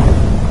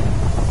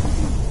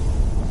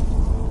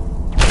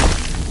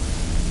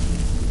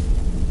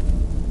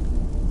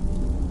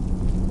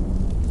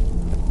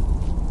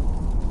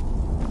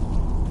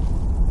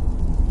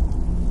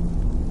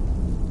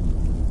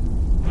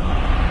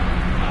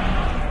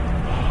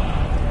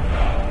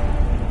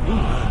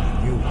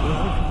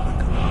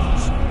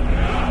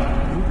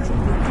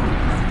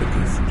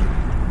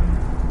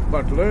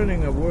 But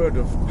learning a word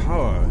of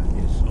power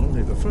is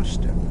only the first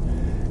step.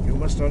 You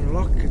must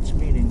unlock its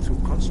meaning through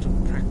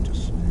constant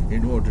practice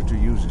in order to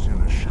use it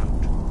in a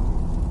shout.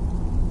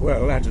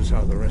 Well, that is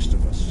how the rest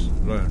of us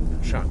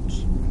learn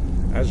shouts.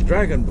 As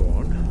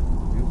Dragonborn,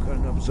 you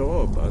can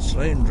absorb a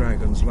slain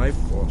dragon's life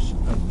force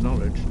and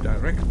knowledge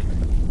directly.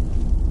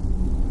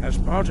 As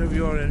part of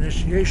your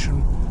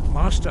initiation,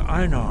 Master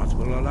Einarth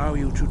will allow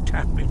you to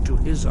tap into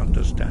his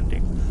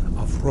understanding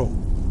of Ro.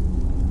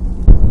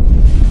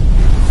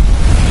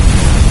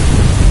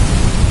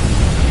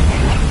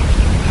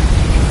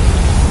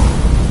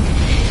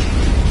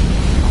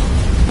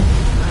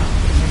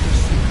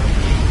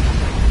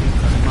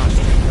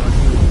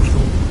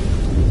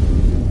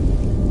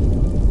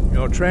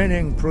 Your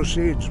training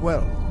proceeds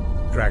well,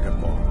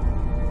 Dragonborn.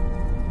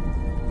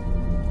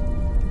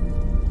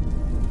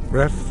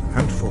 Breath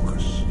and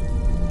focus.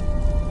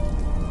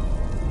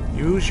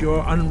 Use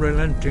your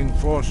unrelenting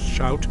force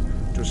shout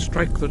to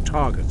strike the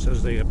targets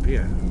as they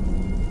appear.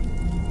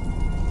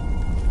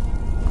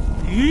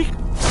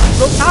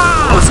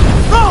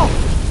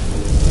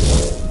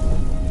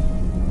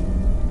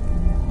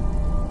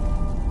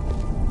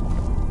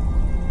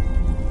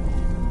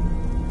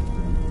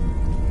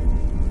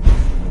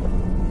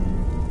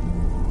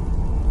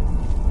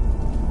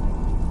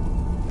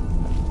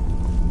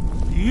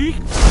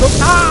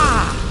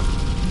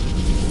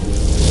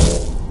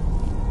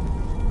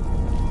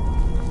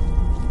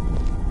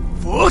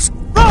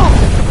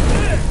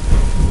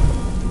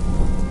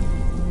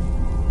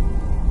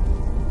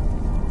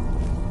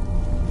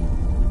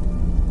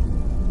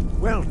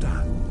 Well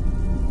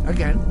done.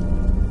 Again.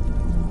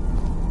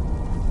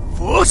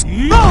 Force.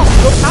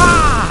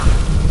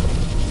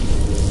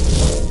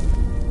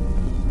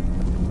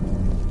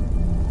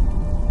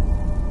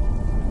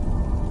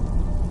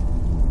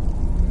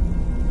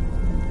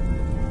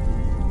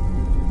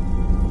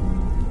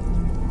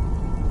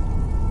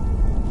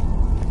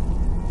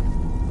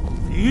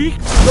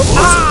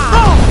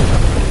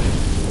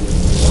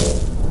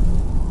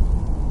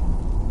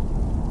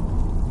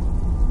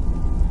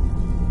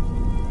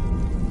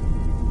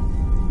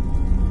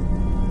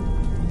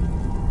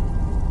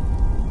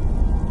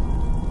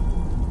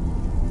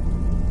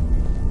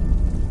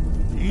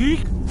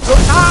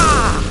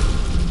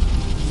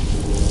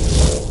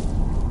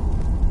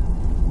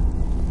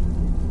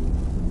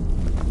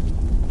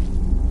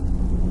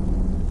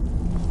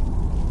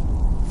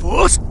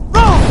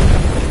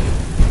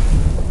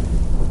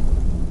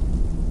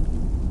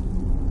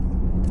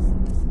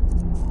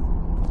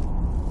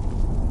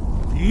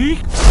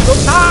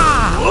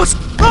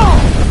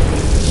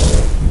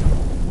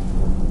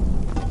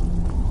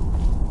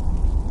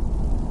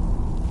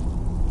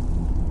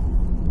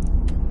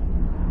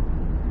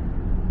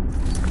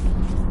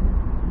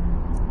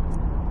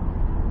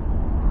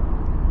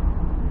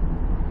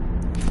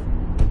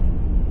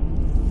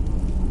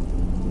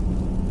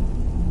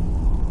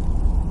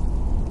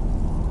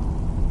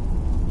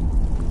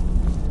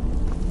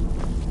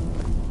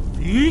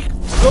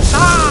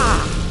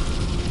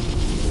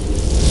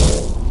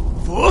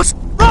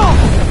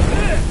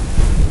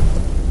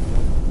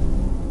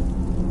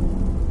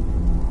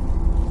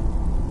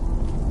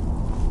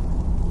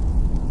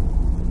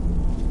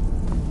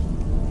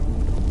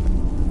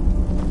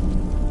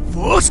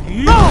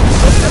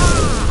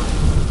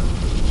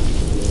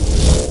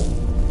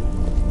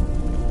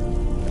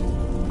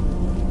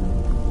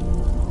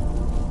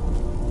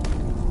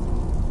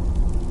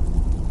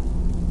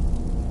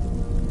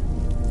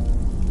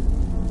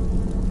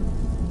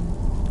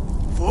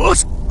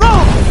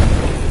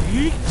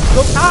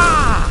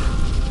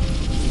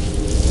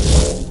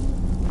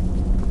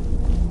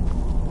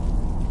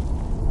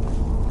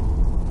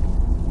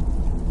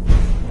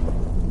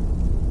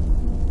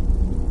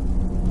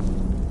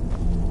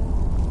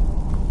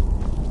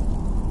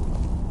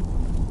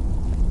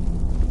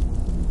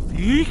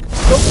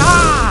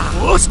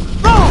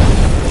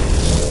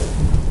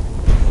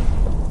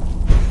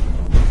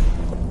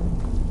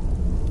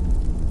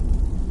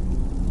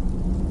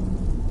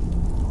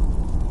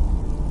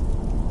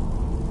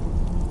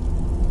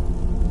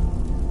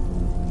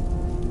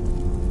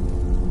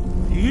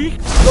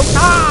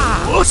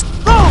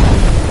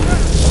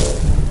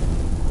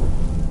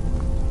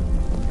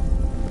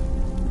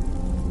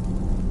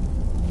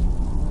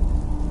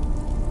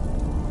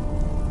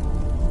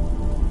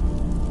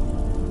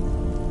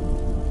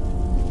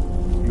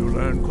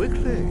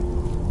 Quickly.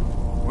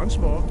 Once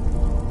more.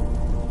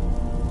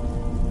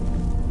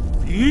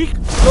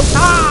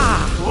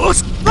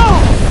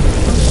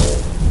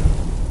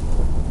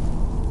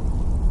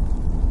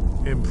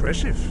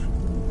 Impressive.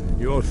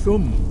 Your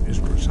thumb is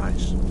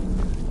precise.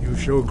 You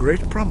show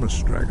great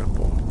promise,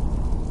 Dragonborn.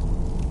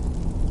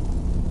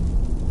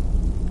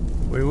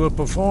 We will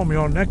perform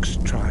your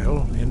next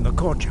trial in the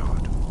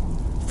courtyard.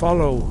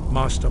 Follow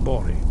Master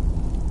Bori.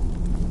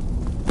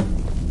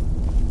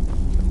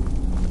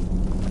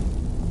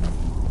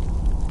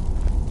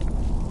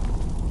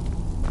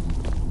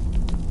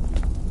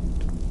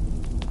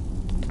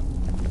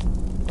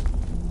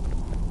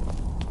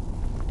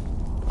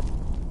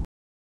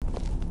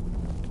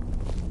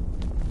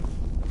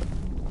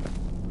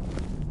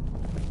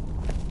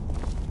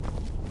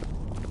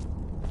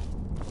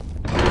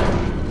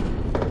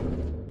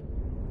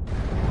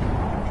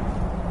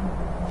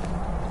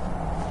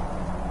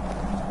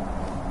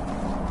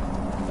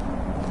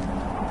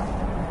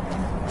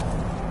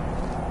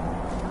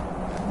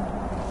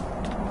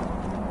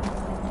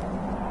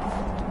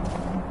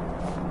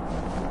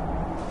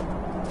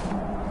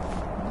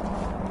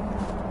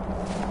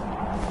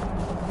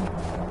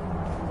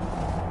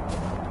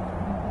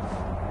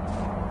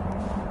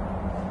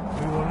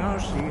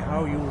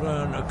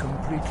 a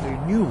completely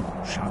new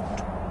shout.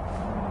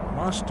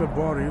 Master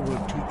Bori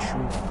will teach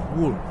you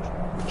Wuld,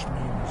 which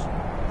means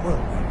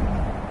whirlwind.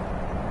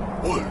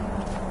 Wuld!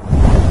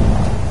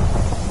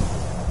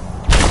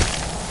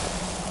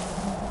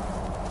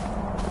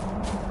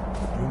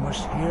 You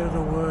must hear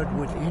the word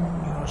within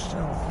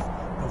yourself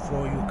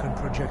before you can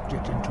project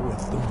it into a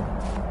Thum.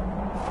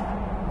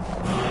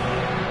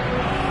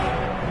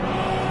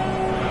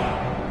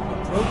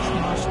 Approach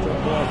Master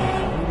Bori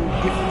and he will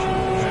gift you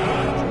his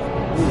knowledge of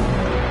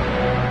Wuld.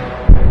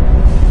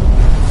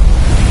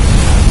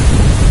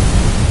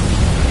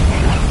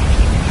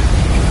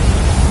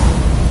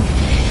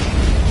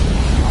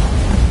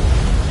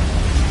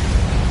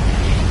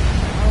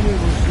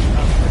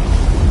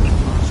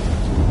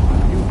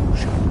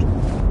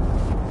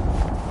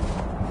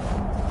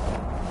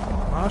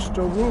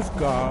 Master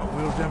Wulfgar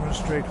will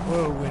demonstrate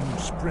Whirlwind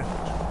Sprint.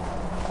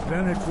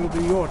 Then it will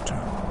be your turn.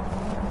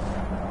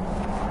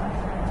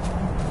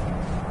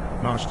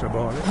 Master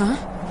Bori. Huh?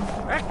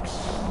 X!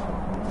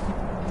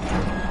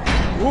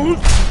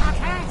 Wulf!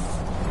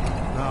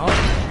 Now,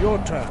 it's your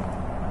turn.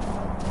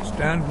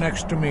 Stand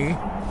next to me.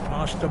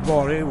 Master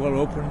Bori will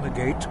open the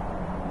gate.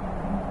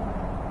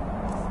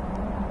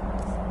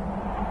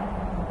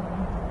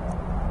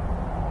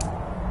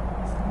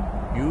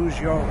 Use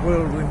your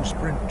whirlwind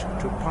sprint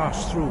to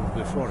pass through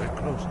before it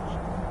closes.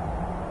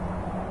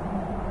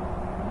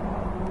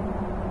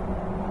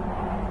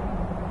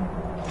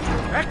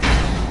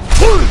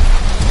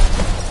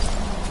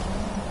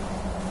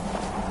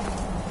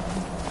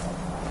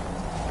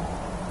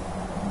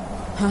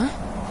 Huh?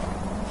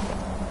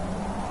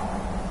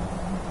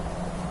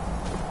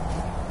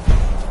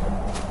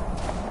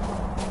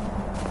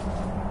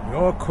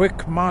 Your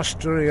quick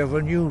mastery of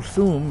a new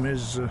Thum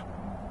is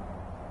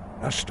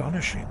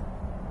astonishing.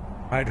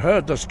 I'd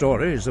heard the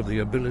stories of the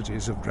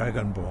abilities of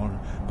Dragonborn,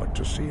 but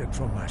to see it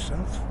for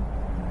myself?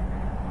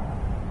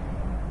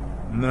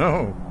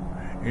 No,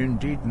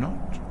 indeed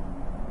not.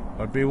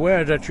 But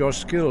beware that your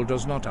skill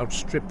does not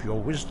outstrip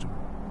your wisdom.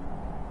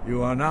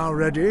 You are now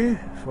ready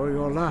for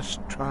your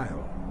last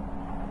trial.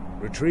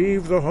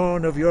 Retrieve the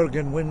horn of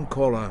Jürgen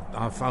Windcaller,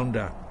 our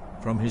founder,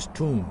 from his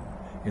tomb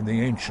in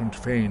the ancient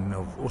fane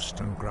of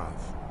Ustengrav.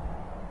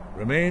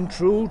 Remain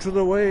true to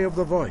the way of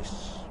the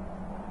voice,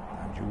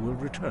 and you will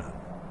return.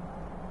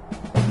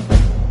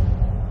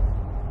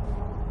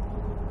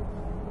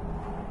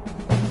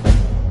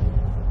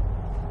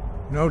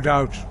 No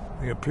doubt,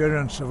 the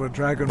appearance of a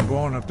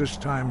Dragonborn at this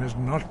time is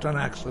not an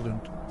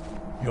accident.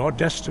 Your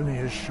destiny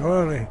is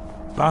surely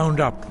bound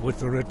up with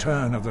the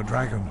return of the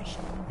dragons.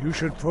 You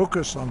should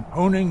focus on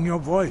honing your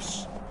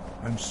voice,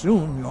 and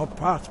soon your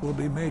path will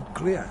be made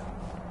clear.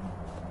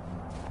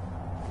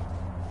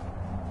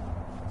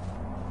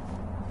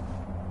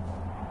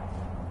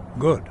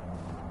 Good.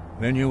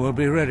 Then you will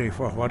be ready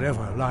for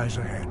whatever lies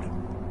ahead.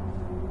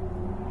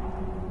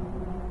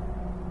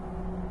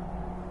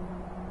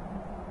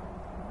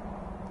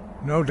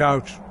 No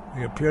doubt,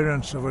 the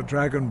appearance of a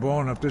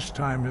Dragonborn at this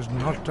time is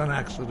not an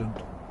accident.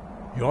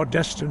 Your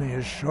destiny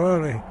is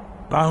surely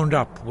bound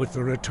up with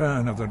the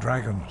return of the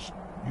dragons.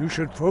 You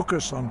should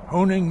focus on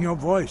honing your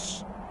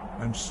voice,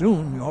 and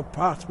soon your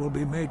path will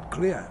be made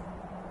clear.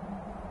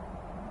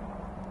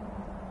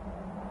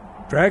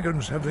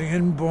 Dragons have the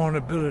inborn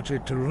ability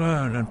to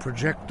learn and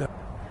project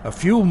a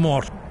few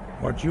more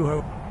what you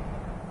have.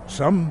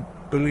 Some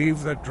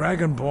believe that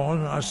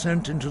Dragonborn are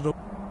sent into the...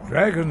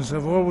 Dragons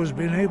have always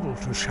been able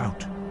to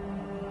shout.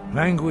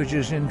 Language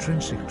is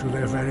intrinsic to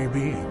their very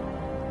being.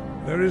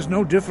 There is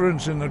no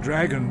difference in the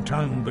dragon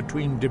tongue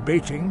between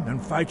debating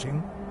and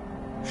fighting.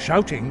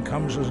 Shouting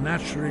comes as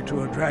naturally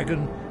to a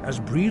dragon as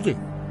breathing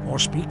or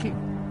speaking.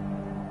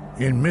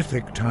 In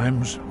mythic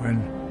times,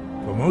 when,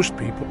 for most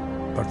people,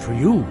 but for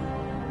you,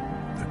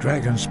 the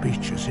dragon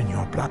speech is in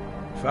your blood.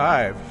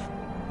 5.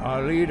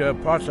 Our leader,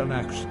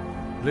 Paarthurnax,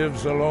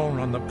 lives alone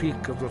on the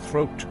peak of the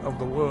throat of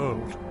the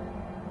world.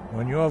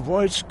 When your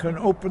voice can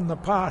open the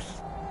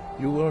path,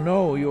 you will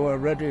know you are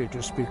ready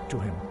to speak to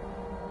him.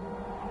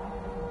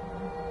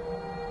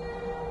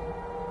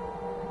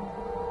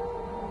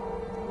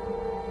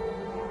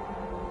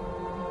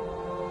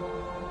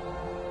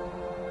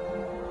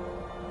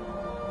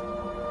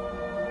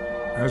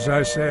 As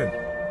I said,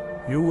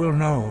 you will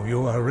know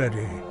you are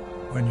ready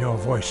when your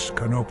voice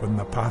can open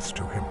the path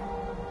to him.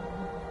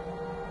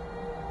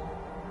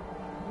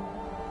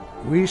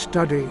 We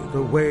study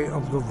the way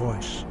of the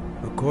voice,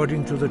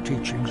 according to the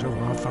teachings of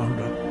our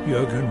founder,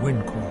 Jürgen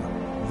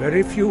Windcaller.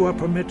 Very few are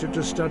permitted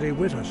to study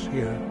with us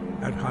here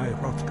at High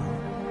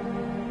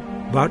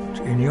Hrothgar. But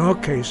in your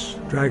case,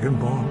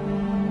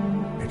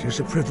 Dragonborn, it is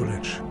a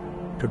privilege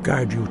to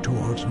guide you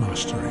towards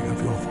mastery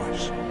of your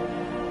voice.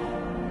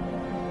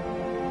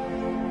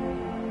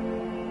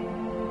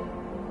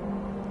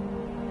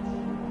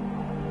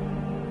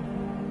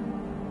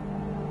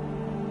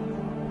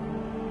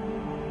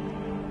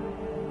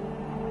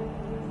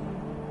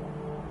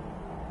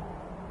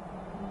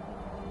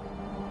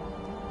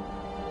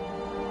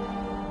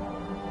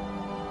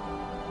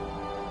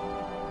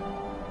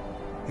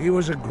 He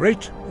was a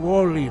great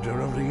war leader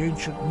of the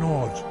ancient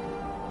Nords.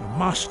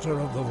 master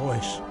of the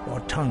voice, or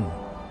tongue.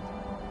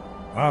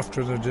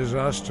 After the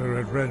disaster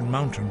at Red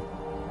Mountain,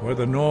 where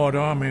the Nord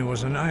army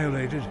was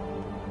annihilated,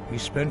 he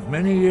spent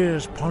many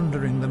years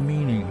pondering the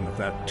meaning of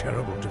that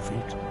terrible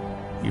defeat.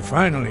 He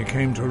finally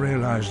came to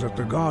realize that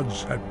the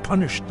gods had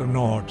punished the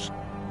Nords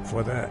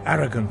for their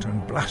arrogant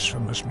and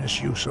blasphemous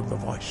misuse of the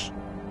voice.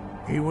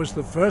 He was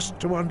the first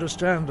to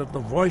understand that the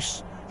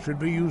voice should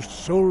be used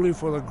solely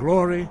for the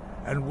glory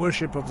and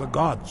worship of the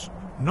gods,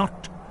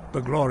 not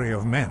the glory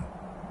of men.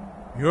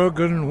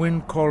 Jürgen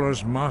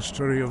Windcaller's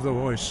mastery of the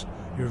voice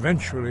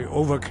eventually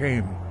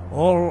overcame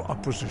all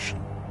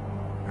opposition,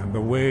 and the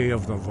way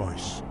of the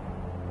voice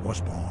was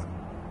born.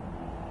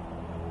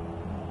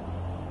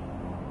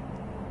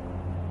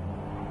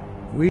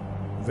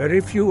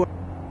 Very few,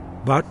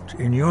 but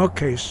in your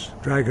case,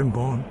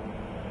 Dragonborn,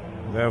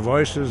 their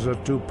voices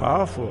are too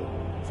powerful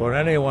for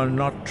anyone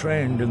not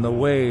trained in the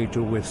way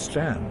to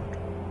withstand.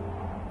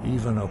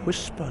 Even a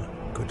whisper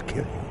could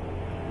kill you.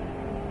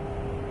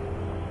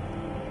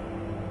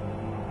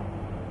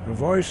 The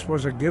voice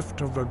was a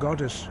gift of the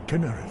goddess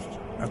Kinnereth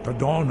at the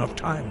dawn of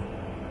time.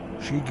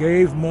 She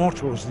gave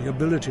mortals the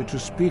ability to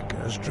speak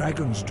as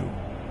dragons do.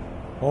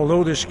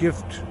 Although this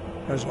gift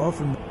has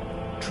often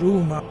true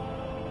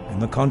in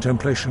the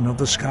contemplation of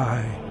the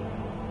sky,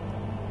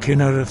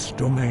 Kinnereth's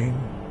domain,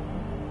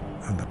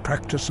 and the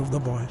practice of the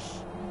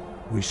voice,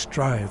 we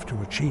strive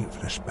to achieve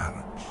this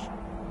balance.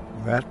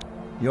 That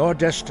your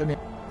destiny,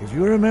 if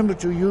you remember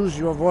to use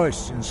your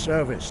voice in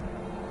service,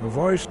 the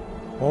voice,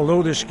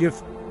 although this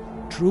gift,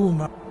 true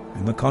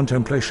in the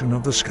contemplation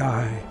of the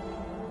sky,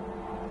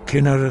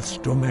 Kinnereth's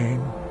domain,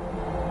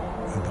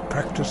 and the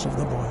practice of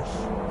the voice,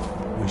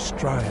 we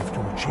strive to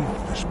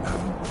achieve this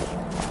balance.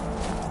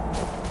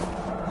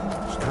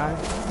 Sky.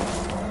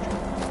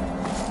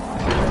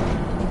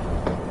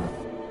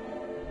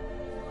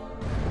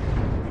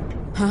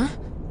 Huh?